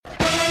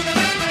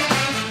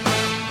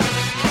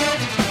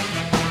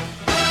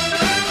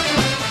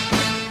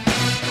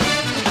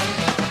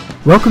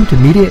Welcome to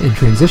Media in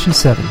Transition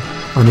 7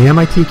 on the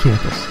MIT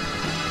campus,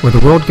 where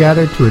the world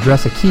gathered to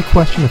address a key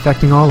question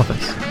affecting all of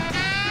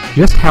us.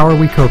 Just how are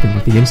we coping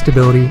with the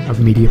instability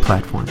of media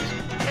platforms?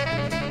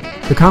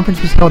 The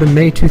conference was held in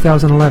May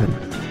 2011,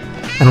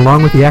 and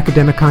along with the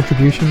academic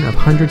contribution of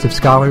hundreds of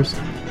scholars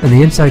and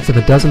the insights of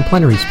a dozen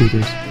plenary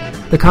speakers,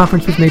 the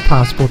conference was made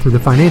possible through the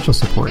financial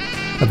support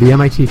of the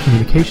MIT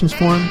Communications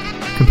Forum,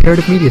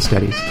 Comparative Media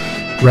Studies,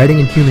 Writing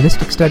and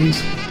Humanistic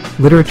Studies,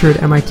 Literature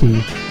at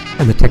MIT,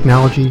 and the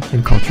Technology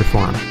and Culture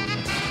Forum.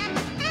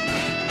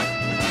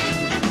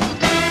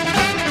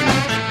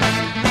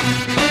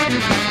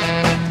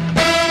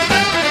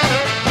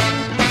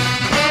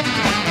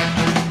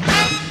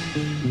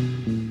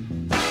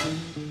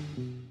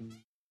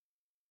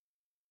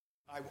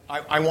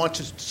 I want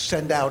to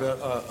send out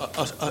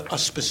a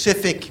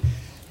specific,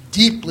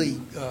 deeply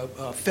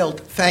felt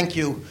thank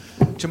you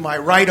to my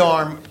right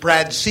arm,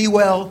 Brad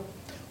Sewell.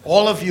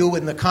 All of you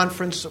in the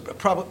conference,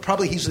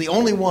 probably he's the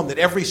only one that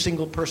every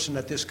single person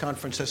at this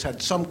conference has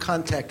had some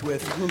contact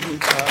with.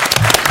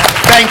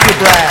 Thank you,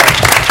 Brad.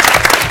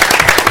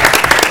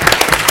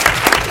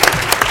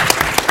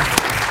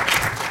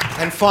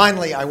 And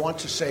finally, I want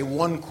to say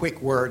one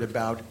quick word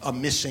about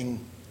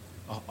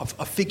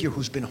a figure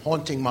who's been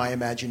haunting my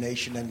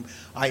imagination, and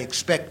I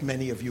expect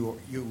many of you.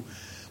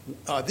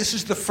 This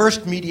is the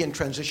first Media in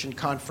Transition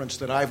conference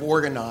that I've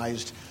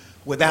organized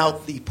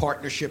without the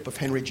partnership of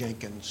Henry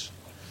Jenkins.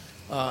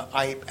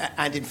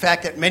 And in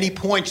fact, at many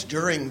points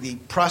during the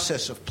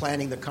process of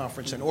planning the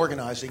conference and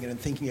organizing it and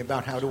thinking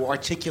about how to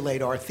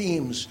articulate our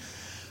themes,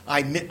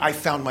 I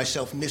found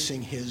myself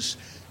missing his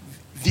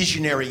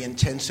visionary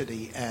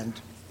intensity and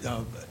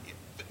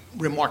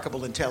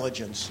remarkable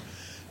intelligence.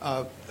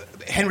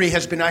 Henry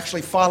has been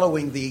actually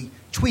following the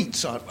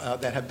tweets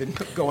that have been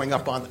going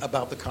up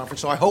about the conference.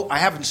 So I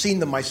haven't seen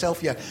them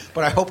myself yet,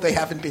 but I hope they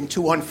haven't been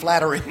too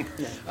unflattering.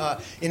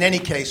 In any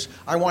case,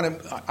 I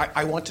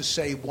want to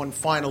say one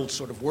final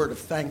sort of word of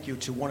thank you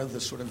to one of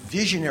the sort of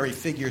visionary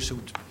figures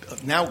who's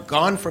now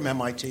gone from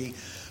MIT,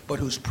 but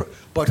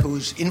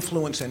whose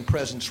influence and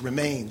presence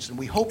remains. And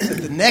we hope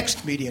that the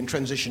next Media in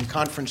Transition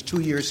conference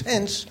 2 years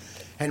hence,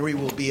 Henry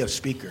will be a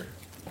speaker.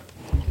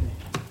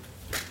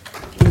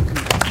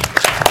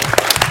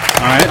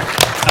 All right.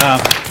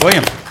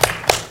 William.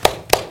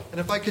 And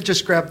if I could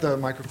just grab the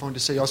microphone to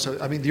say also,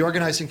 the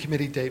organizing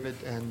committee, David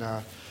and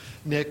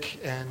Nick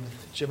and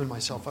Jim and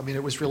myself,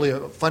 it was really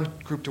a fun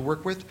group to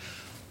work with.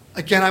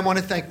 Again, I want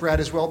to thank Brad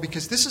as well,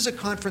 because this is a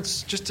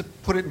conference, just to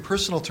put it in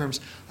personal terms,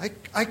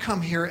 I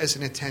come here as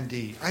an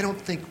attendee. I don't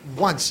think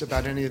once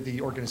about any of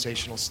the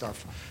organizational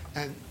stuff.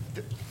 And,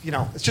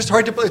 it's just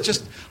hard to, it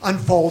just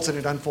unfolds, and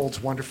it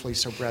unfolds wonderfully.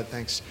 So, Brad,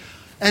 thanks.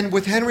 And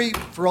with Henry,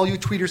 for all you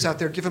tweeters out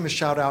there, give him a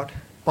shout out.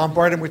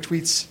 Bombard him with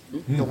tweets.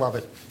 He'll love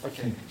it.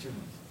 Okay.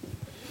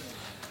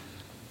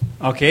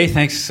 Okay,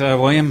 thanks,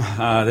 William.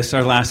 This is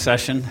our last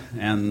session,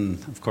 and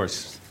of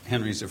course,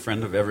 Henry's a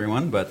friend of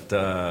everyone, but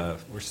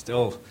we're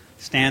still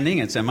standing.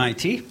 It's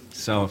MIT,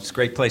 so it's a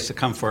great place to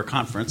come for a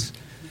conference.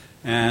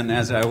 And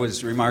as I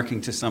was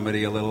remarking to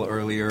somebody a little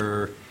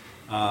earlier,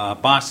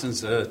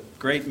 Boston's a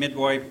great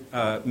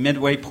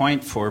midway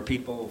point for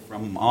people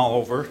from all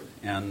over,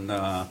 and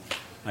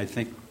I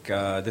think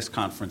this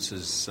conference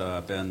has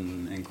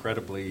been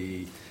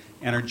incredibly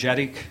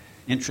energetic,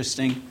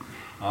 interesting,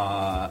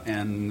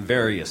 and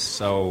various.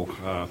 So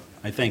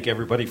I thank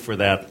everybody for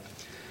that.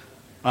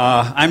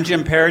 I'm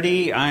Jim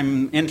Parody.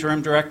 I'm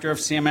interim director of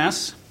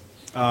CMS.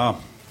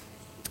 And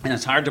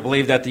it's hard to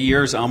believe that the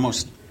year's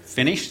almost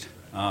finished.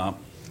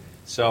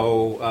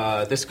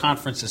 So this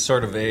conference is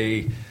sort of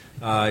a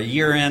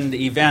year-end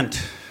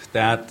event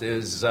that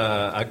is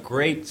a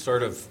great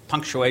sort of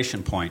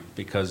punctuation point,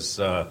 because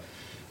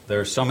there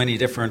are so many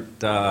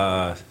different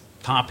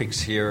topics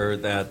here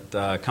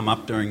that come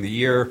up during the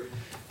year,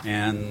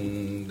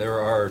 and there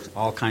are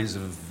all kinds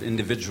of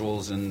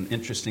individuals and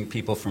interesting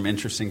people from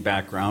interesting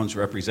backgrounds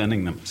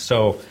representing them.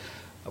 So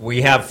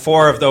we have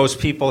 4 of those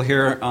people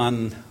here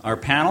on our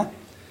panel,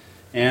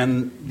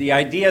 and the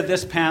idea of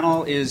this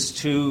panel is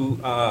to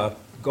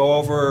go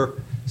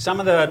over some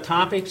of the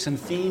topics and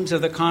themes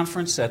of the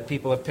conference that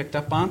people have picked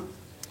up on,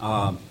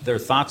 their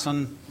thoughts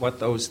on what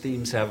those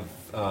themes have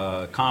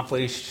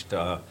accomplished,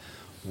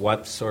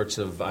 what sorts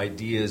of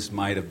ideas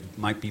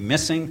might be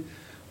missing.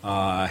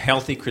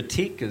 Healthy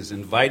critique is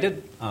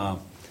invited,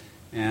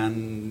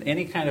 and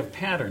any kind of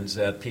patterns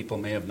that people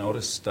may have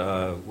noticed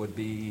would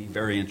be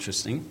very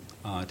interesting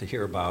to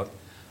hear about.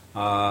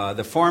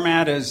 The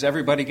format is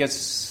everybody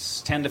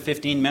gets 10 to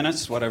 15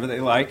 minutes, whatever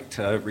they like,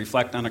 to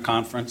reflect on a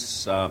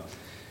conference,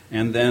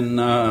 and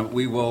then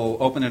we will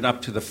open it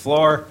up to the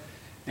floor.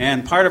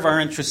 And part of our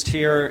interest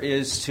here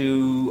is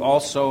to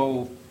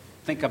also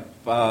think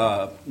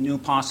of new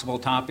possible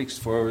topics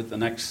for the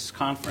next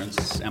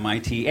conference,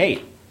 MIT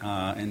 8,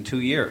 in 2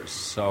 years.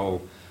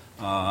 So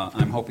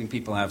I'm hoping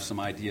people have some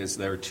ideas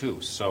there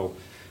too. So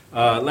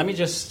let me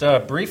just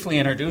briefly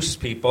introduce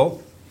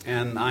people,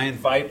 and I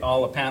invite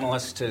all the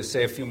panelists to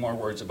say a few more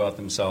words about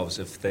themselves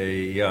if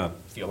they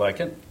feel like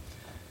it.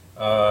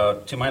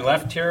 To my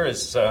left here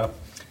is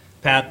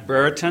Pat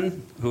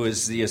Brereton, who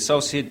is the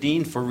Associate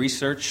Dean for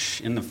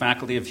Research in the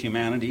Faculty of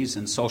Humanities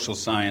and Social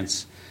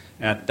Science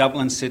at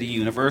Dublin City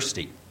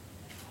University.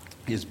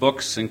 His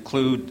books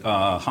include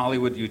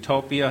Hollywood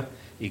Utopia,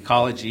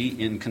 Ecology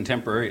in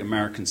Contemporary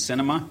American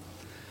Cinema,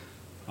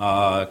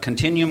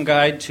 Continuum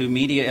Guide to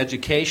Media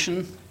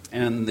Education,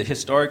 and the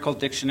Historical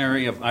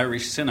Dictionary of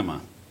Irish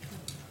Cinema.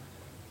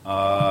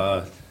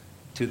 To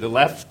the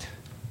left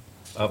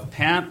of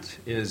Pat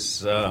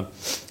is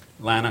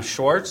Lana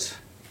Schwartz.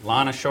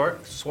 Lana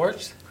Schwartz?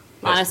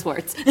 Yes,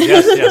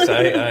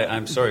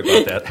 I'm sorry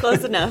about that.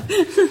 Close enough.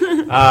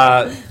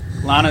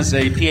 Lana's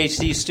a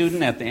PhD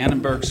student at the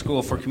Annenberg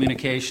School for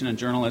Communication and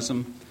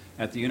Journalism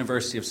at the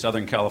University of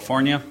Southern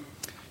California.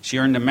 She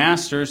earned a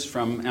master's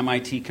from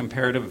MIT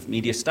Comparative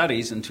Media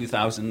Studies in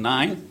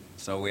 2009,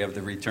 so we have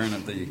the return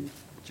of the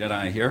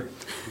Jedi here,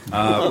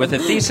 with a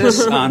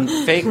thesis on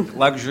fake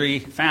luxury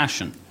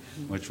fashion,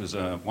 which was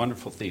a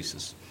wonderful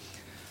thesis.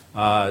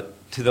 To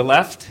the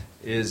left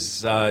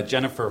is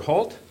Jennifer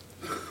Holt,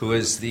 who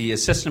is the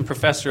Assistant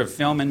Professor of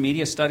Film and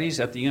Media Studies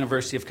at the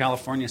University of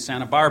California,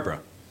 Santa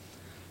Barbara,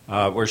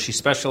 where she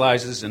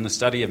specializes in the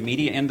study of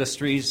media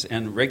industries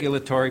and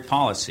regulatory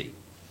policy.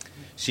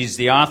 She's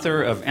the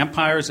author of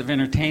Empires of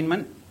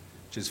Entertainment,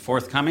 which is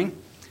forthcoming,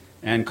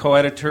 and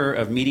co-editor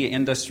of Media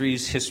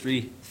Industries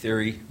History,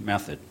 Theory,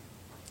 Method.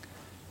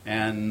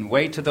 And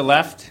way to the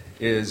left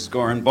is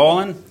Goran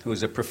Bolin, who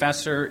is a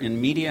professor in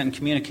Media and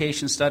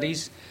Communication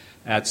Studies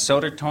at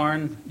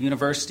Södertörn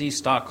University,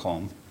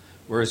 Stockholm,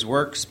 where his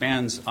work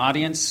spans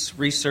audience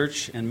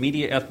research and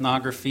media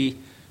ethnography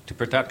to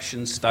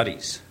production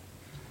studies.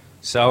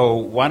 So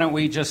why don't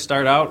we just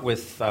start out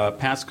with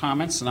Pat's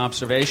comments and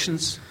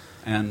observations,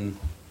 and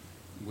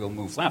we'll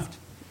move left.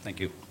 Thank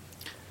you.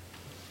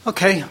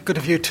 Okay, good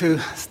of you to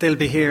still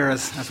be here,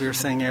 as we were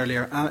saying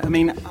earlier.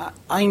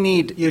 I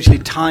need usually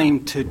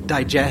time to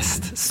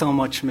digest so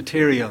much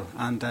material,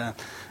 and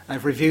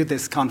I've reviewed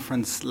this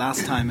conference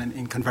last time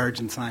in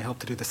Convergence, and I hope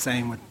to do the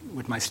same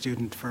with my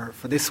student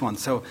for this one.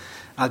 So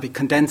I'll be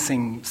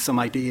condensing some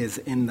ideas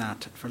in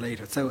that for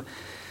later. So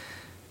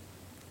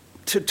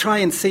to try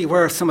and see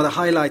where are some of the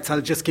highlights,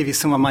 I'll just give you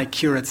some of my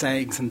curate's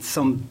eggs and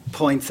some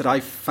points that I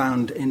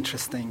found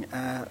interesting.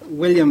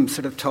 William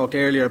sort of talked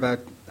earlier about,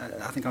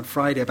 I think on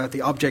Friday, about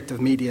the object of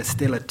media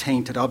still a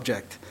tainted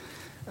object,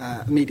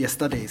 media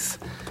studies.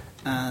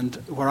 And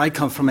where I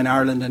come from in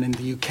Ireland and in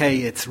the UK,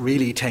 it's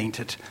really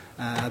tainted.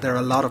 There are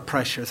a lot of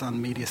pressures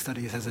on media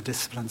studies as a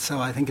discipline. So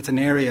I think it's an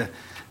area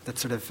that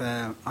sort of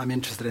I'm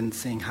interested in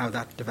seeing how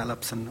that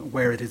develops and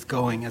where it is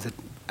going as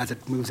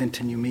it moves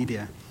into new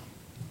media.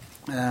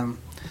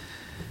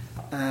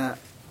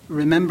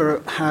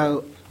 Remember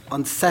how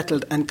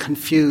unsettled and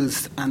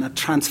confused and a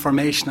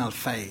transformational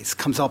phase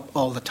comes up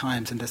all the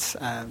times in this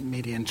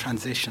media in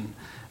transition.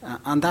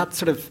 And that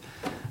sort of,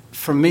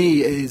 for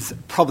me, is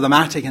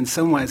problematic in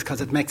some ways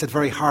because it makes it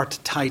very hard to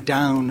tie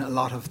down a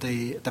lot of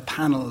the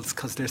panels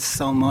because there's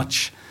so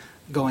much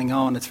going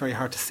on. It's very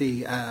hard to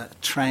see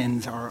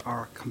trends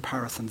or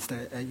comparisons.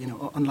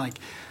 Unlike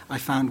I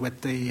found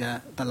with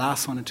the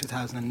last one in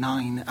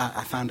 2009,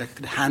 I found I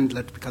could handle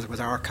it because it was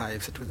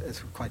archives. It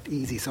was quite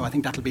easy. So I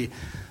think that'll be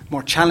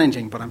more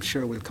challenging, but I'm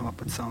sure we'll come up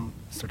with some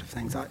sort of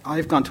things.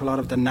 I've gone to a lot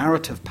of the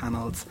narrative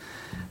panels,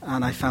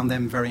 and I found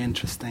them very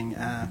interesting.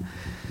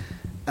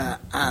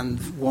 And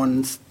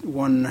one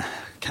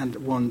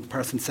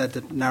person said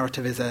that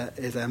narrative is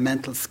a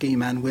mental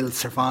scheme and will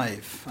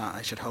survive.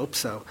 I should hope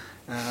so.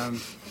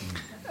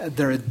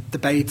 There are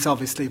debates,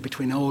 obviously,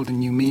 between old and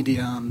new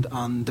media, and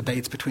on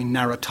debates between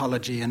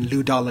narratology and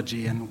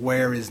ludology, and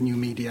where is new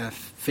media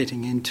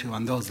fitting into.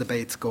 And those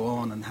debates go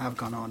on and have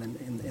gone on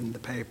in the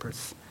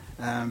papers.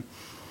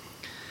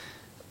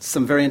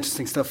 Some very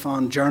interesting stuff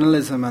on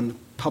journalism and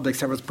public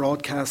service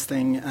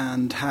broadcasting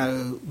and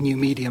how new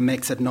media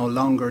makes it no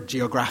longer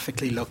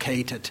geographically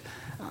located.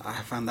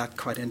 I found that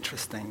quite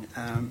interesting.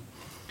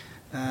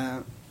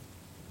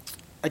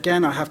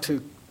 Again, I have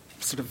to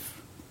sort of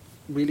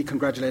really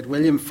congratulate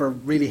William for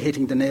really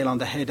hitting the nail on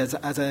the head.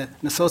 As an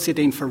Associate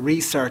Dean for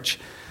Research,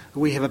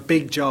 we have a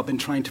big job in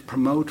trying to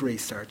promote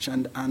research,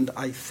 and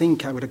I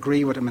think I would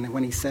agree with him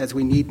when he says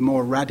we need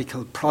more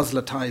radical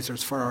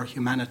proselytizers for our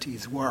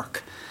humanities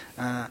work.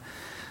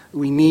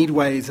 We need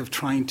ways of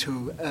trying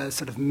to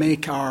sort of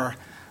make our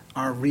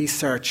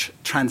research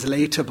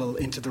translatable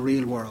into the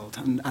real world.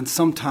 And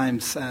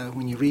sometimes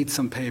when you read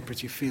some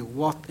papers, you feel,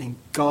 what in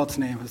God's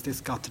name has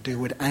this got to do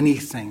with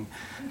anything?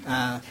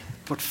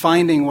 But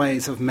finding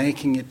ways of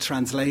making it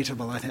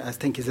translatable, I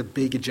think, is a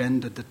big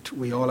agenda that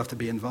we all have to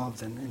be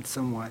involved in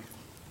some way.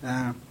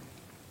 A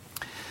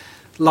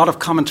lot of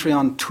commentary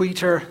on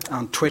Twitter.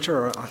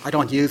 I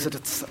don't use it.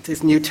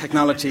 This new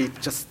technology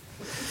just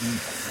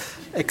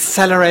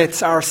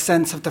accelerates our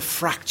sense of the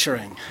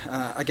fracturing.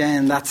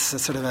 Again, that's a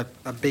sort of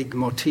a big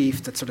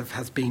motif that sort of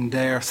has been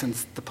there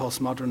since the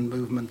postmodern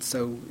movement.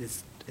 So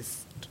is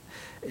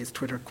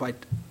Twitter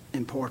quite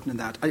important in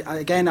that?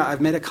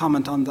 I've made a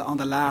comment on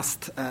the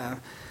last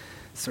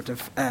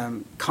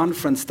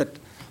conference that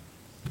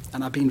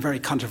and I've been very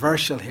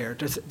controversial here,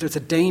 there's a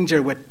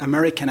danger with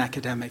American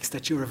academics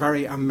that you are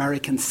very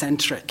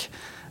American-centric,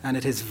 and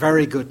it is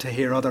very good to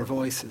hear other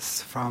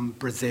voices from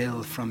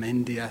Brazil, from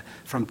India,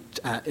 from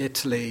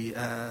Italy,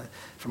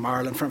 from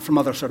Ireland, from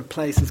other sort of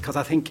places, because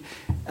I think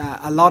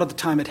a lot of the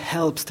time it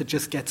helps to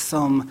just get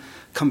some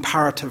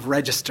comparative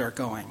register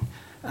going.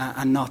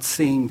 And not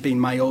being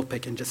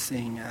myopic and just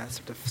seeing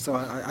So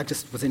I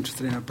just was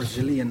interested in a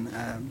Brazilian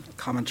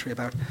commentary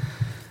about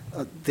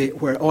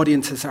where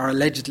audiences are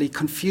allegedly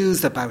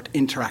confused about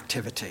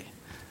interactivity.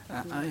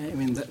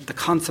 The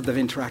concept of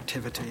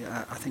interactivity,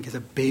 I think, is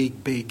a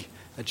big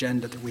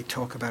agenda that we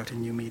talk about in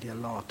new media a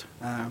lot.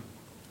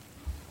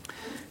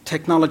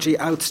 Technology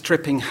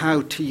outstripping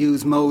how to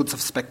use modes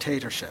of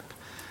spectatorship.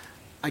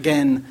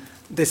 Again,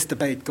 this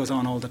debate goes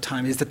on all the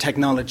time. Is the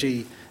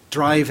technology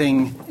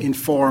driving,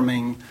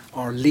 informing,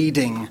 or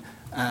leading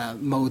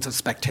modes of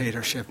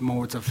spectatorship,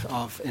 modes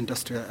of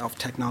industry, of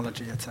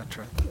technology,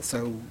 etc.?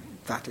 So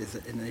that is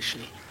an issue.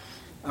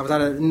 I was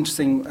at an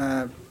interesting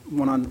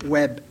one on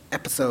web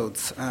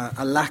episodes,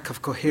 a lack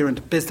of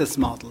coherent business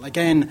model.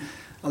 Again,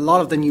 a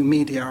lot of the new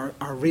media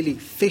are really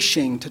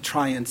fishing to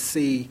try and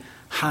see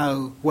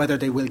whether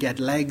they will get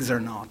legs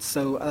or not.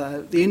 So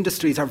the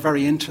industries are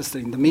very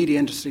interesting. The media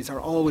industries are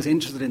always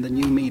interested in the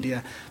new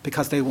media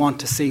because they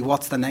want to see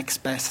what's the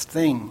next best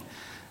thing.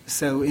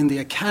 So in the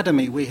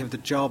academy, we have the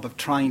job of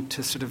trying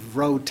to sort of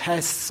road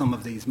test some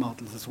of these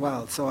models as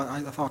well. So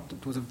I thought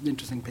it was an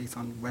interesting piece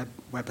on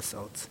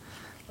webisodes.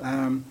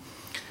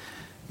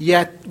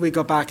 Yet we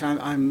go back,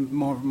 I'm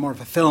more of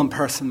a film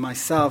person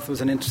myself. There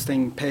was an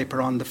interesting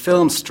paper on the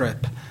film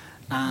strip,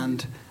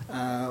 and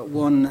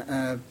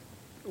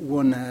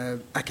one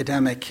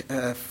academic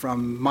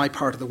from my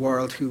part of the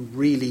world who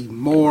really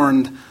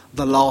mourned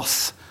the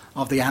loss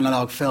of the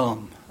analog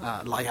film,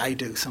 like I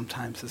do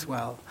sometimes as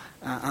well.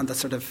 And the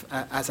sort of,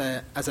 as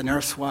an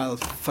erstwhile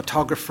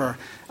photographer,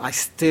 I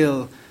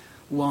still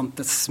want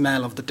the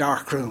smell of the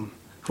darkroom,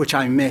 which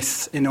I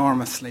miss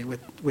enormously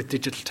with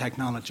digital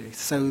technology.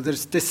 So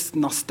there's this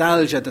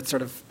nostalgia that's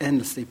sort of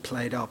endlessly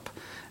played up.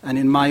 And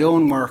in my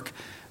own work,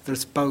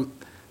 there's both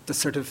the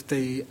sort of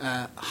the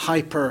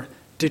hyper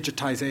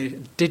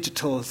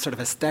digital sort of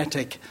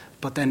aesthetic,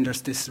 but then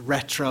there's this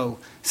retro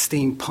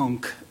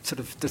steampunk sort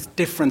of, there's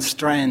different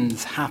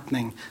strands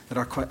happening that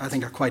I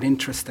think are quite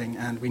interesting,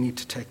 and we need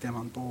to take them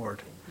on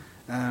board.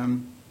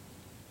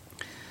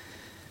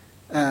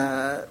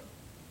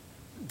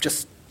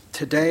 Just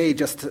today,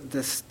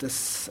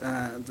 this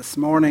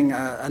morning,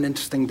 an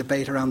interesting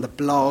debate around the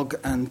blog,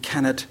 and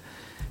can it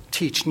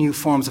teach new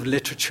forms of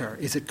literature?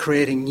 Is it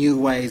creating new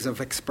ways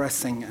of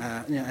expressing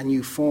a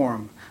new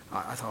form?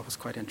 I thought it was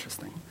quite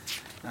interesting.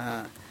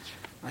 I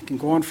can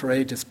go on for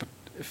ages, but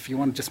if you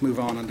want to just move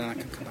on, and then I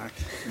can come back.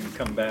 You can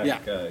come back.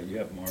 Yeah. You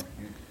have more.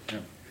 You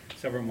have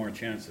several more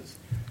chances.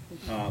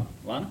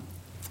 Lana?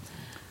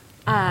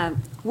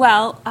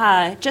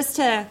 Just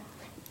to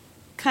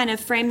kind of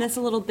frame this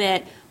a little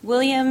bit,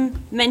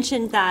 William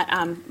mentioned that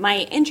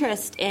my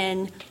interest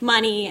in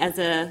money as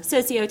a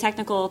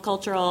socio-technical,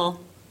 cultural,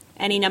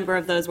 any number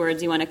of those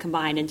words you want to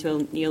combine into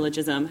a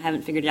neologism. I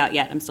haven't figured it out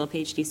yet. I'm still a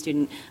PhD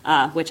student,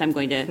 which I'm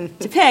going to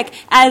pick.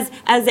 As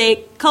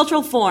a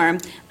cultural form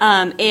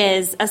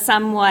is a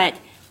somewhat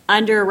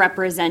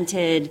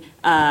underrepresented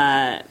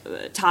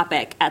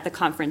topic at the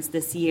conference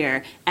this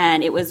year.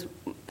 And it was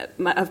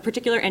of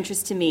particular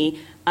interest to me.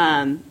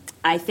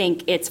 I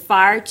think it's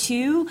far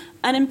too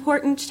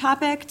unimportant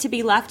topic to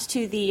be left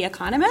to the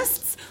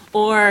economists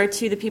or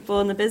to the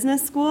people in the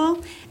business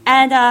school.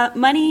 And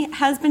money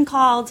has been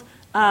called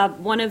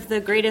one of the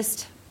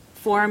greatest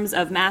forms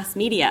of mass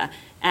media,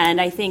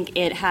 and I think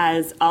it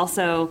has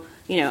also,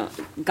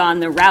 gone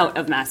the route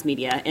of mass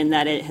media in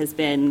that it has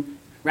been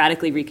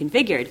radically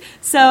reconfigured.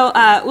 So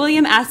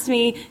William asked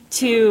me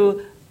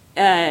to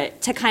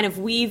kind of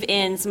weave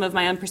in some of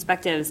my own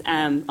perspectives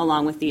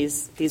along with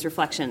these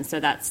reflections. So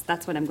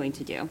that's what I'm going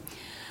to do.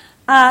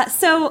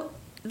 So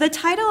the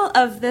title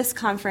of this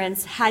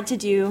conference has to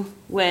do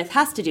with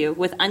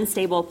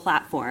unstable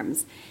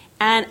platforms.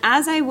 And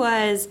as I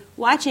was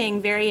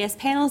watching various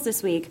panels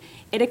this week,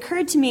 it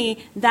occurred to me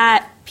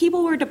that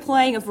people were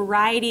deploying a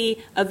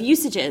variety of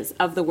usages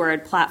of the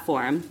word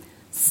platform.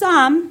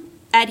 Some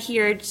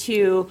adhered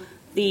to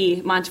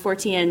the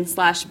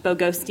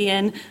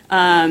Montfortian/Bogostian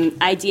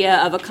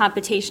idea of a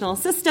computational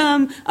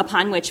system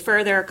upon which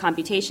further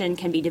computation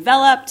can be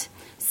developed.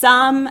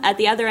 Some, at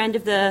the other end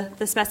of the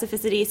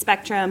specificity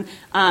spectrum,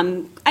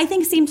 I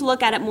think seemed to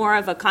look at it more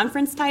of a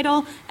conference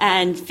title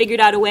and figured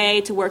out a way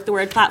to work the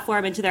word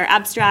platform into their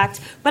abstract.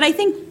 But I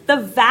think the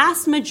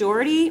vast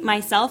majority,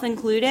 myself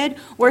included,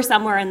 were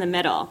somewhere in the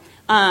middle.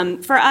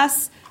 For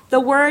us,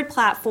 the word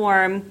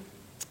platform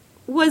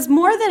was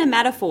more than a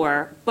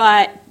metaphor,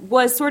 but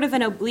was sort of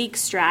an oblique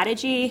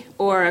strategy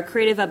or a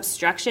creative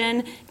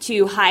obstruction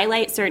to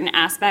highlight certain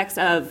aspects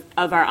of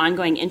our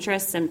ongoing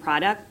interests and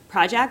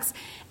projects,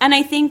 and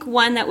I think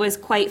one that was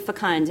quite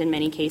fecund in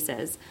many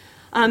cases.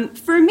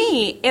 For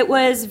me, it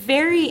was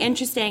very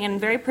interesting and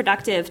very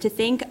productive to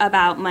think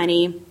about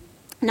money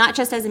not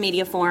just as a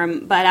media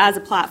form, but as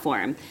a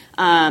platform.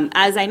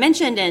 As I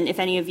mentioned, and if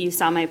any of you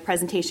saw my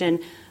presentation,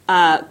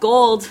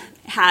 Gold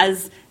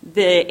has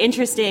the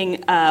interesting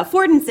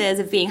affordances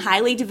of being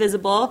highly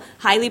divisible,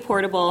 highly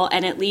portable,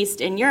 and at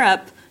least in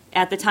Europe,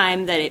 at the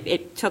time that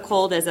it took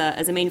hold as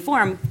a main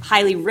form,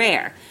 highly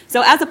rare.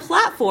 So as a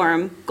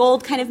platform,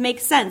 Gold kind of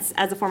makes sense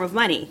as a form of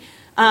money.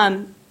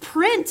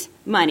 Print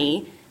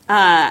money,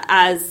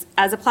 as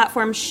a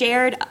platform,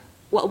 shared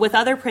with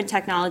other print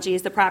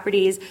technologies the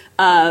properties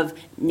of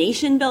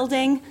nation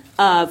building,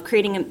 of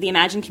creating the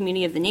imagined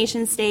community of the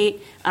nation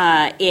state.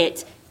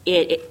 It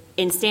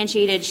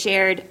instantiated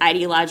shared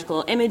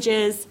ideological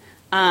images.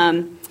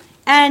 And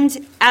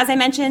as I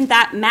mentioned,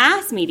 that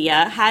mass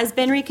media has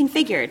been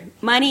reconfigured.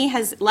 Money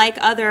has, like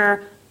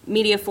other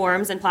media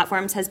forms and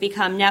platforms, has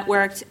become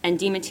networked and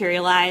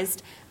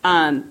dematerialized.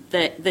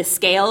 The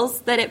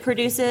scales that it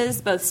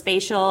produces, both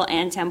spatial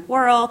and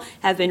temporal,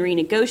 have been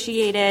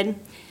renegotiated.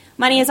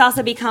 Money has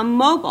also become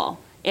mobile.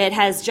 It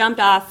has jumped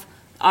off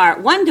our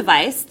one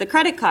device, the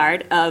credit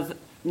card, of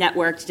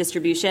networked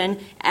distribution,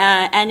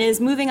 and is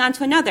moving on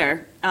to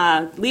another,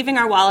 leaving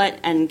our wallet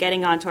and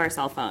getting onto our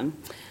cell phone.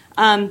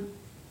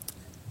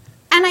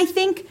 And I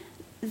think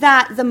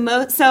that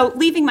so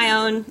leaving my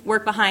own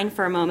work behind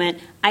for a moment,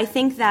 I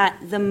think that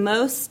the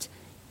most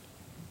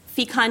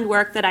fecund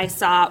work that I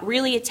saw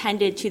really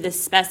attended to the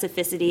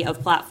specificity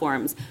of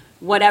platforms,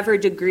 whatever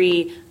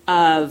degree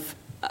of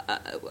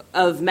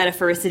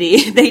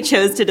metaphoricity they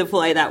chose to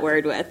deploy that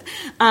word with.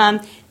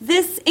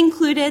 This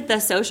included the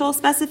social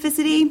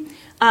specificity.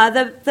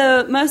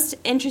 The most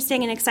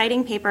interesting and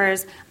exciting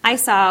papers I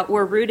saw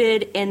were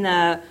rooted in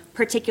the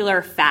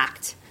particular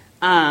fact,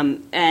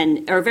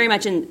 or very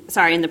much in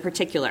the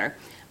particular.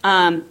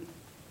 I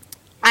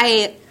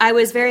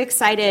was very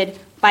excited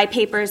by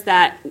papers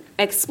that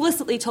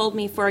explicitly told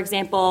me, for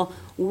example,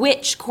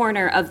 which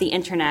corner of the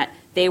internet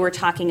they were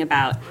talking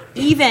about,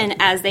 even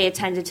as they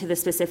attended to the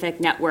specific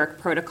network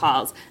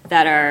protocols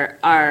that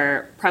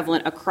are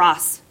prevalent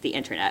across the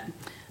internet.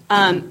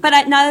 But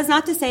that's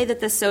not to say that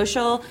the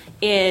social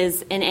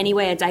is in any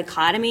way a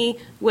dichotomy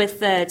with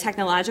the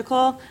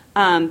technological.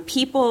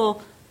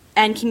 People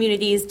and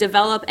communities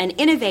develop and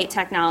innovate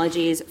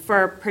technologies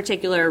for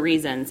particular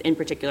reasons in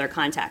particular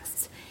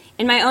contexts.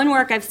 In my own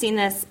work, I've seen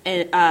this.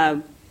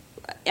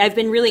 I've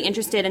been really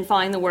interested in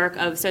following the work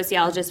of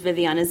sociologist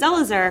Viviana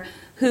Zelizer,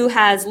 who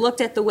has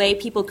looked at the way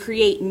people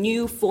create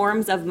new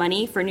forms of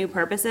money for new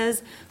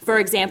purposes. For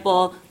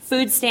example,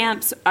 food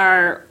stamps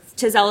are,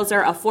 to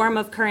Zelizer, a form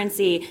of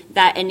currency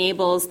that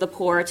enables the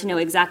poor to know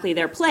exactly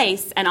their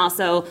place and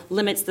also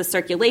limits the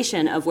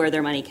circulation of where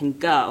their money can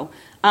go.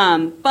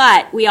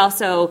 But we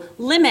also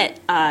limit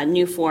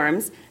new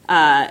forms.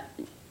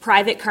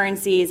 Private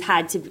currencies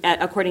had to,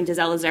 according to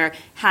Zelizer,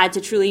 had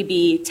to truly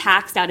be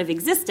taxed out of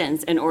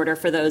existence in order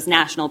for those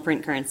national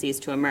print currencies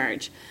to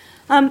emerge.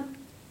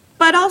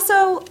 But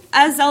also,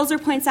 as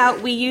Zelizer points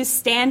out, we use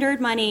standard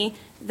money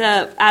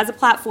as a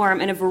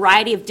platform in a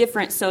variety of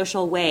different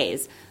social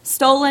ways.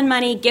 Stolen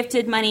money,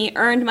 gifted money,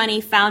 earned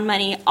money, found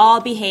money, all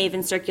behave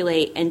and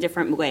circulate in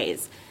different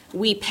ways.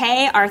 We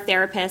pay our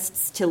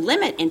therapists to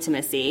limit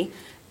intimacy,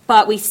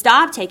 but we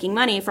stop taking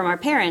money from our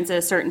parents at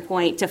a certain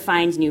point to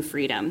find new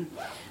freedom.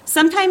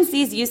 Sometimes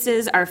these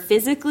uses are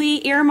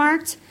physically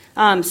earmarked,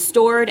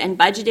 stored and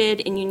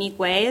budgeted in unique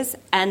ways,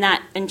 and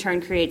that in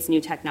turn creates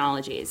new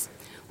technologies,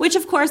 which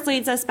of course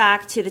leads us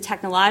back to the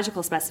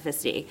technological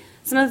specificity.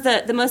 Some of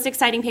the most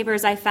exciting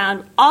papers I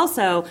found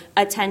also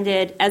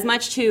attended as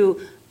much to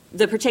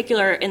the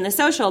particular in the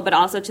social, but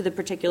also to the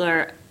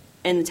particular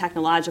in the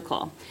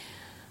technological.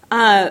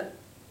 It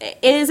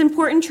is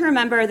important to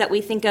remember that we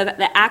think of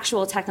the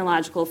actual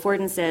technological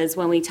affordances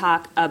when we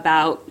talk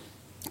about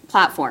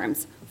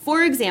platforms.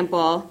 For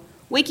example,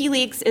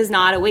 WikiLeaks is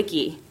not a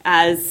wiki,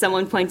 as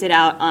someone pointed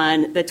out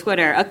on the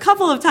Twitter a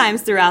couple of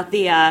times throughout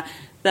the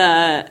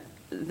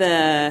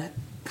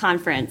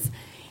conference.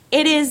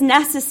 It is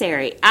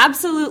necessary,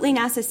 absolutely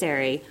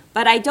necessary,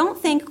 but I don't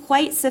think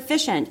quite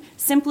sufficient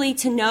simply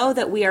to know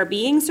that we are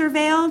being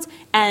surveilled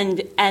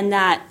and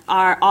that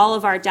all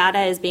of our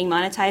data is being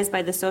monetized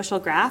by the social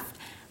graph.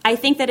 I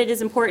think that it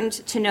is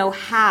important to know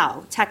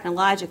how,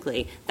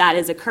 technologically, that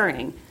is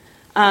occurring.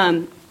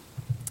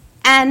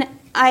 And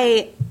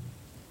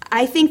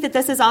I think that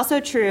this is also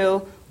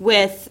true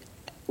with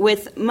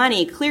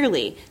money,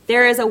 clearly.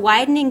 There is a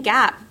widening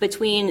gap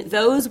between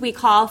those we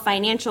call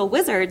financial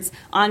wizards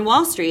on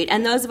Wall Street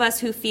and those of us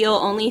who feel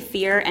only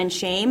fear and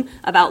shame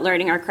about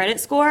learning our credit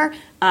score,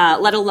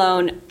 let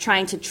alone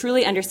trying to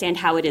truly understand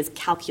how it is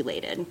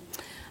calculated.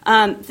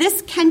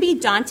 This can be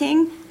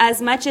daunting,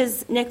 as much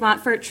as Nick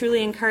Montfort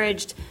truly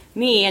encouraged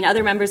me and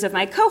other members of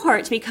my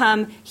cohort to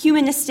become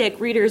humanistic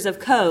readers of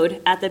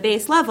code at the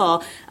base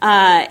level.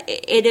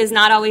 It is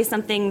not always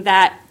something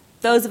that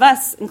those of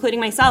us, including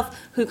myself,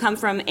 who come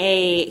from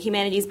a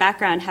humanities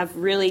background have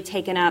really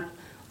taken up.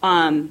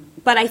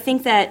 But I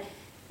think that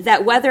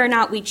whether or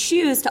not we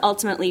choose to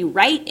ultimately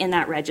write in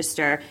that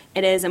register,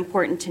 it is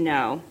important to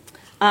know.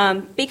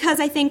 because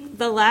I think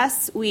the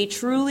less we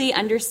truly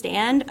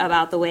understand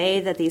about the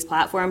way that these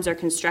platforms are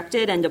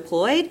constructed and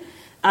deployed,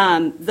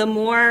 the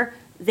more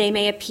they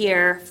may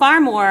appear far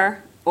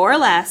more or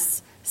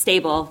less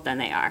stable than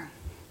they are.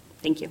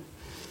 Thank you.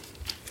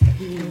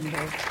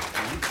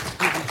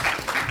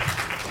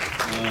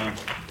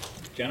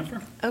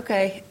 Jennifer?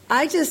 Okay.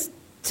 I just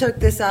took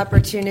this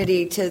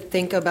opportunity to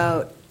think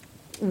about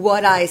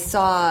what I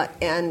saw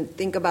and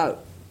think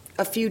about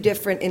a few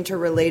different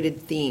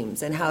interrelated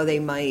themes and how they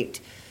might,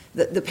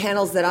 the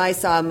panels that I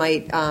saw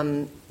might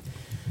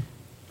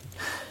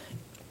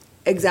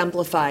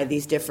exemplify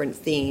these different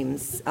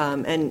themes.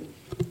 And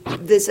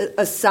this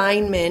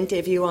assignment,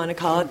 if you want to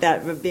call it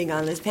that, of being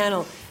on this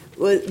panel,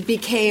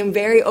 became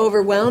very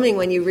overwhelming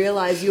when you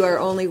realize you are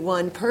only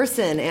one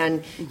person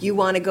and you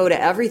want to go to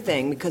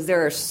everything because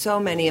there are so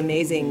many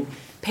amazing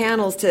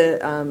panels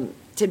to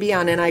be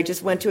on, and I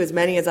just went to as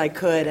many as I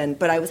could.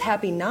 But I was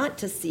happy not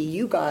to see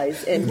you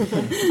guys in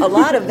a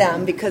lot of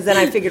them because then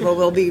I figured, well,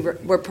 we'll be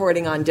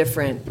reporting on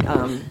different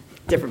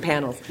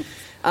panels.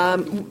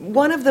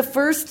 One of the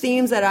first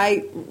themes that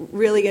I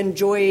really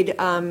enjoyed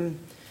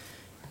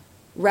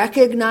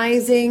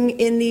recognizing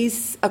in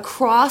these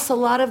across a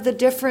lot of the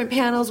different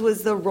panels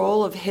was the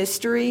role of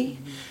history,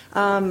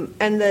 and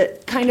the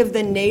kind of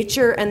the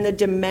nature and the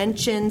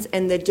dimensions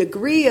and the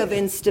degree of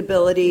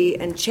instability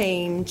and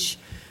change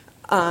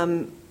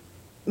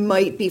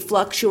might be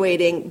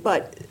fluctuating,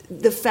 but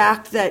the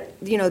fact that,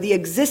 you know, the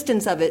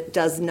existence of it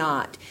does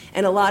not.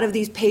 And a lot of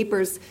these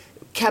papers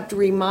kept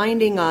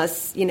reminding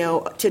us, you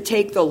know, to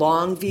take the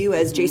long view,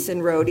 as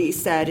Jason Rohde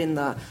said in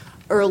the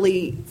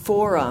early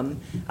forum,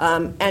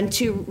 and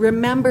to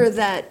remember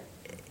that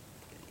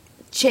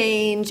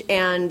change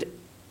and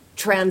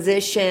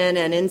transition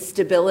and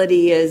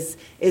instability is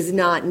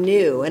not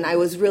new. And I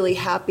was really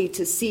happy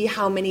to see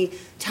how many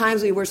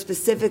times we were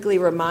specifically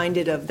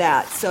reminded of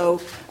that.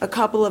 So a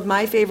couple of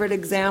my favorite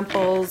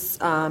examples,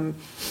 one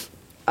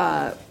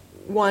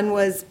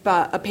was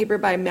a paper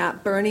by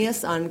Matt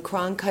Bernius on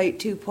Cronkite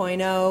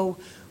 2.0,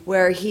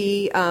 where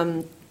he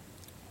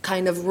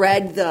kind of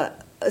read the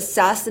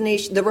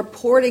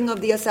reporting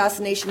of the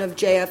assassination of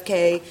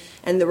JFK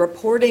and the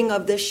reporting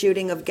of the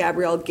shooting of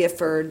Gabrielle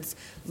Giffords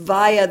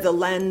via the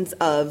lens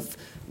of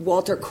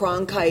Walter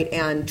Cronkite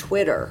and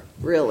Twitter,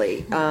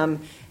 really,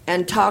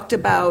 and talked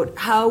about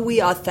how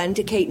we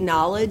authenticate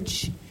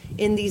knowledge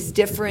in these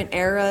different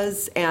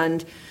eras,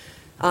 and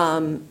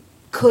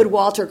could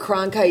Walter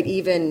Cronkite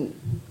even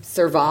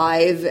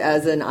survive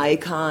as an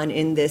icon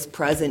in this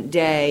present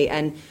day?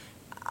 And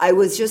I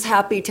was just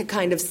happy to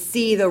kind of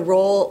see the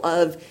role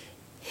of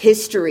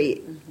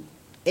history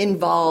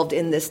involved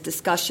in this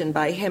discussion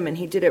by him, and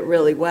he did it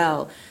really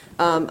well.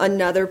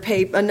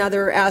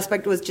 Another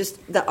aspect was just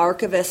the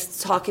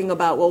archivists talking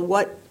about, well,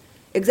 what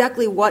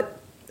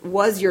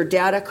was your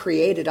data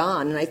created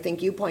on? And I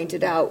think you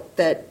pointed out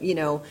that, you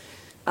know,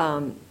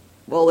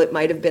 well, it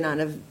might have been on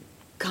a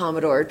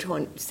Commodore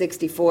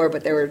 64,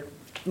 but there were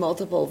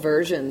multiple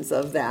versions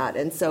of that,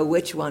 and so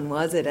which one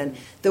was it? And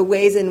the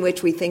ways in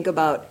which we think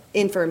about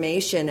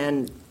information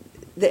and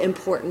the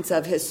importance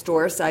of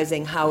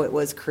historicizing how it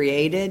was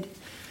created.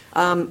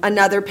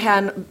 Another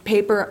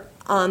paper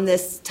on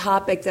this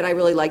topic that I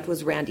really liked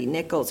was Randy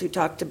Nichols, who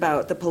talked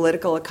about the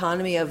political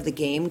economy of the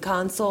game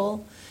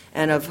console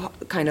and of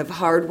kind of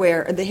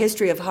hardware, the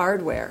history of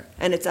hardware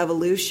and its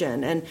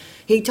evolution. And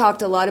he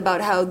talked a lot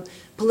about how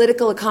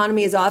political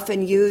economy is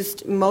often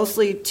used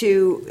mostly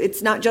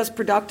it's not just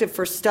productive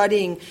for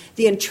studying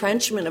the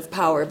entrenchment of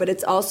power, but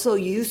it's also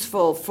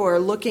useful for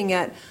looking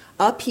at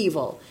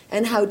upheaval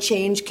and how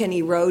change can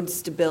erode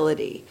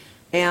stability.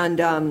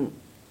 And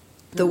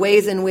the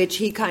ways in which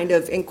he kind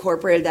of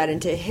incorporated that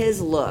into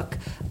his look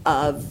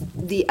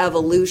of the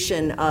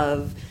evolution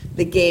of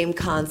the game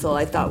console,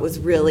 I thought was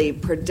really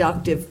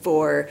productive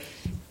for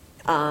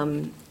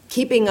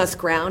keeping us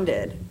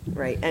grounded,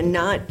 right, and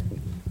not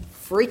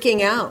freaking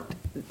out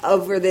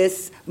over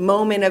this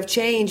moment of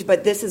change.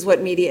 But this is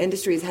what media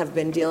industries have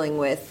been dealing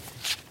with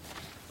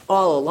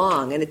all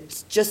along, and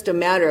it's just a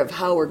matter of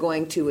how we're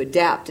going to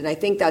adapt. And I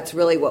think that's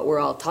really what we're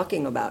all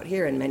talking about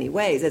here in many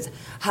ways, is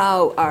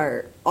how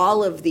are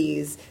all of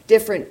these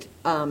different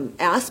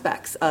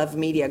aspects of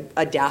media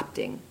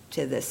adapting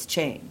to this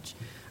change.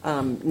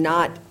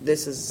 Not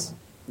this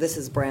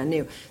is brand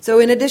new. So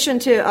in addition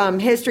to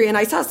history, and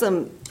I saw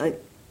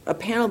a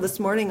panel this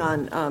morning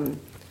on,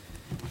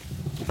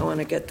 I want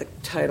to get the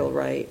title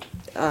right,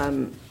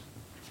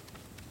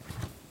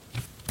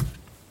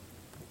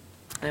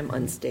 I'm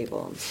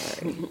unstable, I'm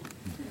sorry.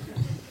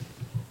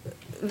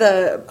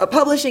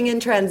 Publishing in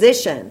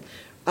Transition,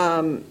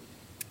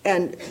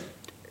 and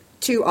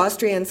two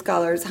Austrian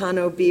scholars,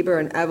 Hanno Bieber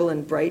and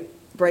Evelyn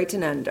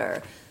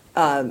Breitenender,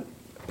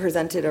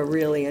 presented a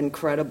really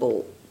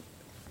incredible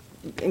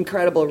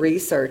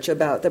research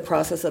about the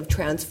process of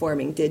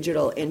transforming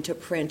digital into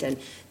print and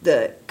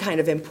the kind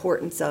of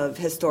importance of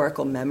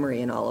historical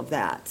memory and all of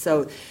that.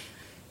 So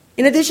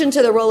in addition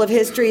to the role of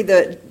history,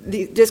 the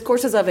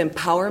discourses of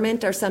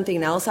empowerment are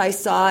something else I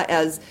saw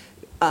as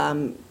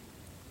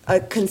a a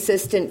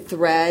consistent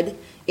thread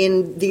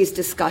in these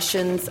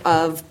discussions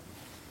of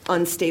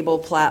unstable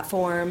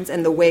platforms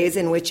and the ways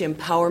in which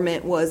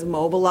empowerment was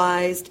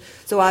mobilized.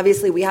 So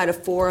obviously we had a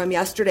forum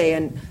yesterday,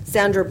 and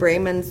Sandra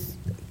Brayman's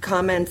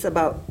comments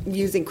about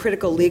using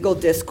critical legal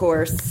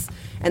discourse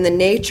and the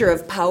nature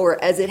of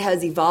power as it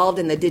has evolved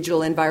in the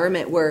digital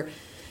environment were,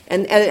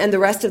 and the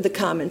rest of the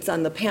comments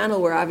on the panel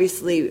were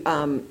obviously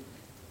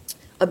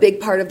a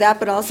big part of that,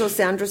 but also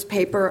Sandra's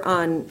paper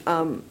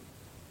on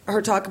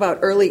her talk about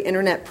early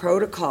internet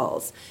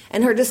protocols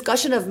and her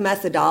discussion of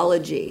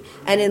methodology,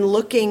 and in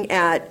looking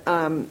at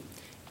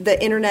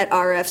the internet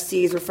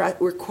RFC's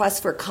requests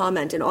for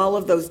comment and all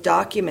of those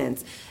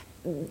documents,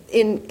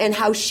 and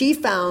how she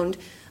found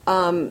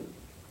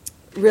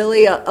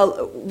really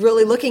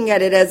looking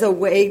at it as a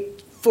way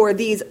for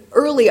these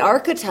early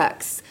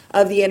architects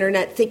of the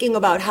internet thinking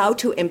about how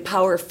to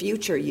empower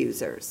future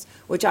users,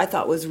 which I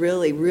thought was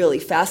really, really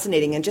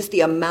fascinating, and just the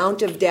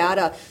amount of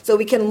data. So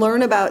we can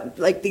learn about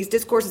like these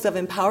discourses of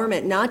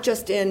empowerment, not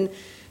just in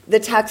the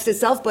text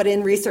itself, but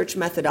in research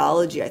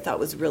methodology, I thought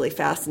was really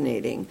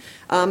fascinating.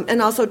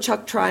 And also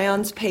Chuck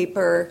Tryon's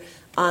paper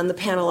on the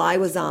panel I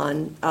was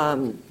on,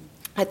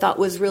 I thought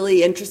was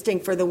really interesting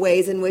for the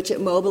ways in which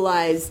it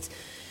mobilized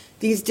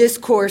these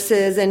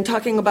discourses and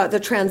talking about the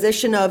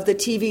transition of the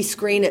TV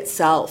screen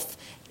itself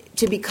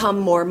to become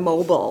more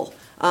mobile,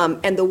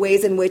 and the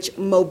ways in which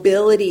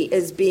mobility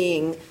is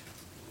being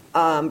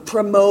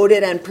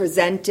promoted and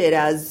presented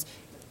as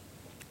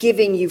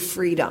giving you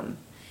freedom,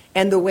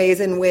 and the ways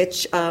in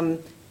which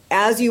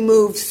as you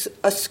move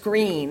a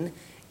screen,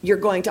 you're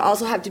going to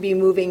also have to be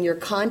moving your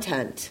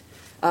content.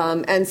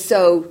 And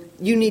so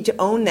you need to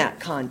own that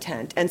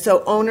content. And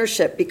so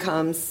ownership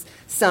becomes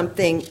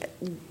something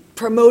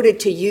promoted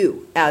to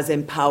you as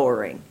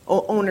empowering,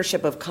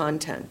 ownership of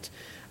content.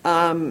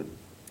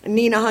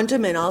 Nina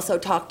Hunteman also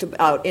talked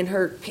about, in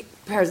her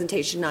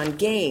presentation on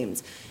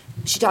games,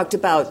 she talked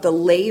about the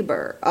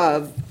labor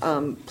of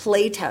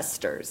play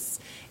testers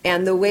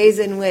and the ways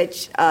in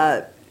which,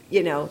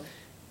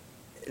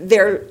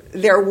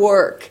 their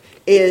work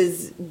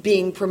is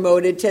being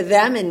promoted to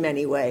them in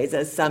many ways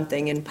as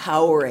something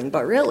empowering,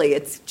 but really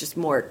it's just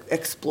more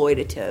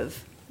exploitative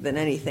than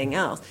anything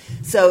else.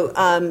 So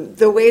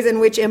the ways in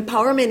which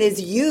empowerment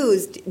is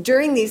used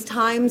during these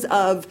times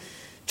of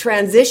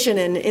transition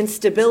and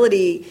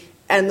instability,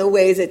 and the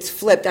ways it's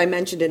flipped. I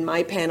mentioned in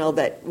my panel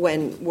that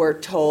when we're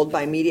told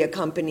by media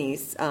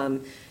companies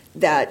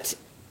that,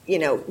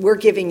 we're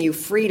giving you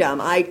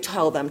freedom, I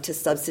tell them to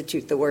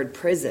substitute the word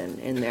prison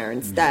in there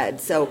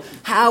instead. So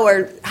how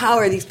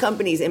are these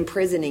companies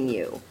imprisoning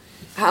you?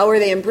 How are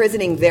they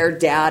imprisoning their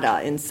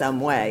data in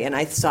some way? And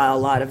I saw a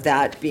lot of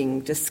that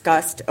being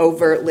discussed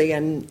overtly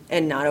and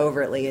not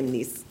overtly in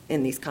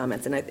these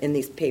comments and in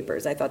these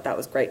papers. I thought that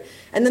was great.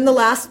 And then the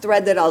last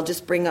thread that I'll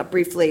just bring up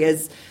briefly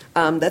is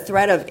the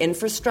thread of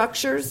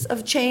infrastructures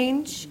of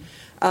change,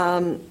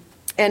 and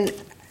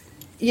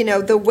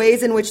the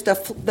ways in which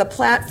the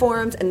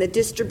platforms and the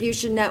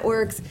distribution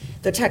networks,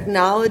 the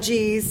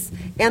technologies,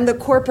 and the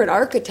corporate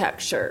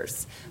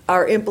architectures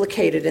are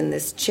implicated in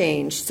this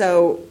change.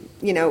 So,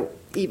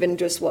 even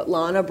just what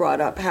Lana brought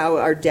up, how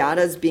our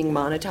data is being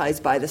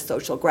monetized by the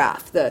social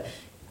graph,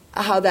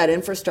 how that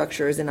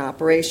infrastructure is in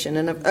operation.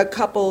 And a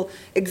couple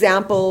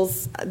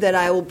examples that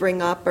I will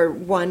bring up are,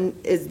 one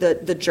is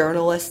the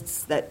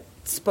journalists that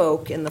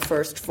spoke in the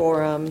first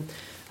forum,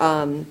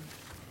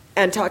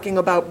 and talking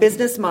about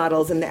business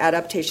models and the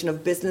adaptation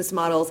of business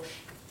models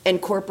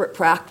and corporate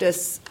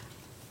practice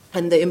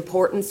and the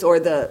importance or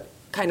the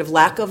kind of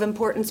lack of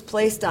importance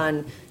placed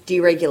on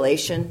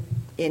deregulation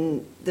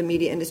in the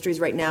media industries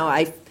right now.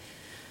 I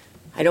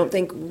don't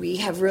think we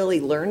have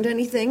really learned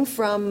anything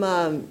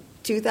from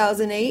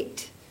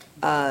 2008.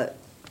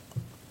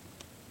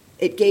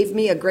 It gave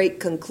me a great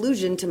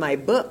conclusion to my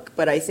book,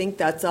 but I think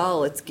that's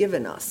all it's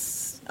given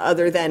us,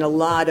 other than a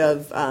lot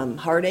of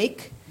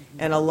heartache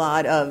and a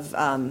lot of,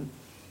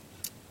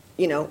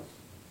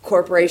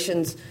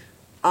 corporations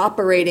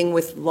operating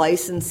with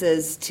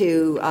licenses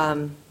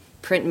to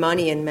print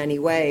money in many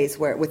ways,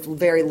 with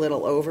very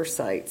little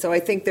oversight. So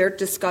I think their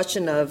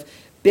discussion of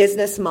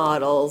business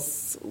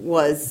models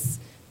was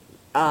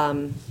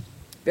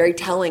very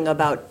telling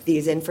about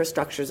these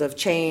infrastructures of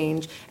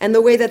change, and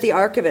the way that the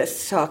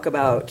archivists talk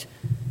about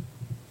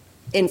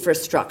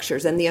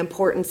infrastructures and the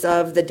importance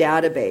of the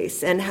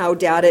database and how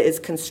data is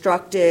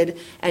constructed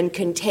and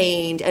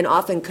contained and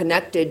often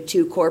connected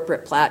to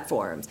corporate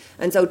platforms.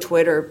 And so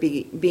Twitter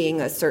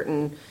being a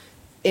certain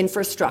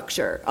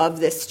infrastructure of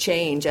this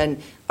change,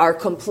 and our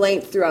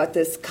complaint throughout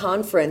this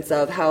conference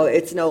of how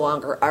it's no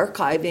longer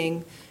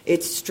archiving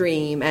its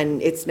stream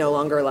and it's no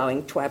longer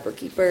allowing Twapper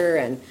Keeper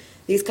and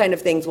these kind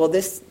of things. Well,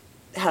 this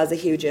has a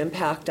huge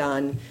impact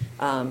on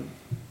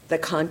the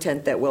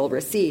content that we'll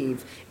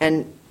receive.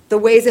 And the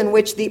ways in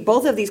which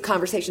both of these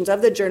conversations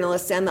of the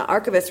journalists and the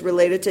archivists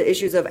related to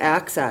issues of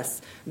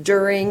access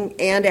during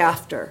and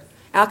after,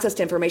 access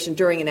to information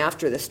during and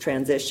after this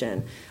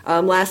transition.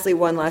 Lastly,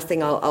 one last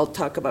thing I'll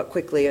talk about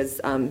quickly is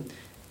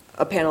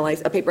a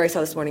paper I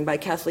saw this morning by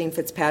Kathleen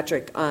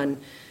Fitzpatrick on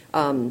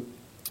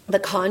the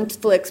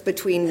conflicts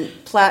between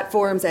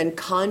platforms and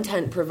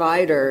content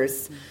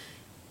providers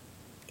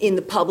in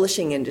the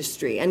publishing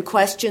industry, and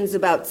questions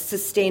about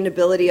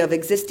sustainability of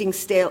existing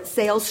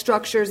sales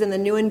structures in the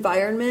new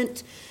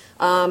environment.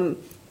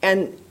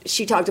 And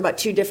she talked about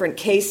 2 different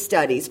case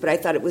studies, but I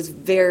thought it was a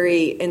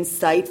very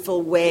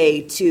insightful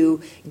way to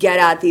get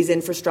at these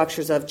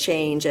infrastructures of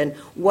change and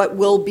what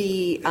will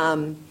be,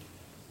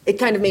 it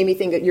kind of made me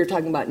think that you're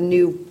talking about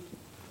new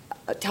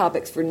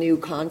topics for new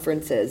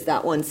conferences.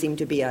 That one seemed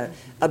to be a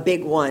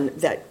big one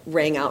that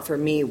rang out for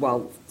me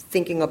while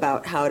thinking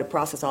about how to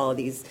process all of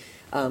these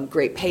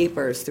great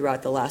papers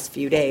throughout the last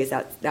few days.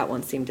 That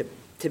one seemed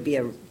to be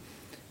a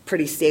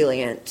pretty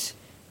salient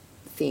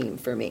theme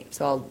for me.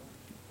 So I'll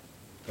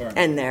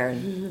end there.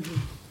 Andy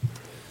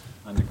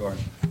Gorin.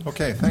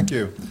 Okay, thank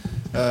you.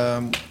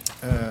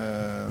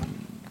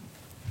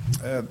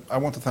 I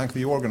want to thank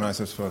the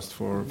organizers first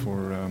for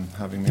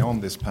having me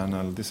on this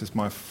panel. This is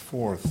my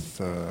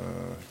 4th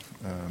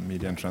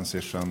Media and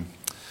Transition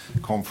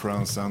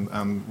conference,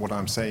 and what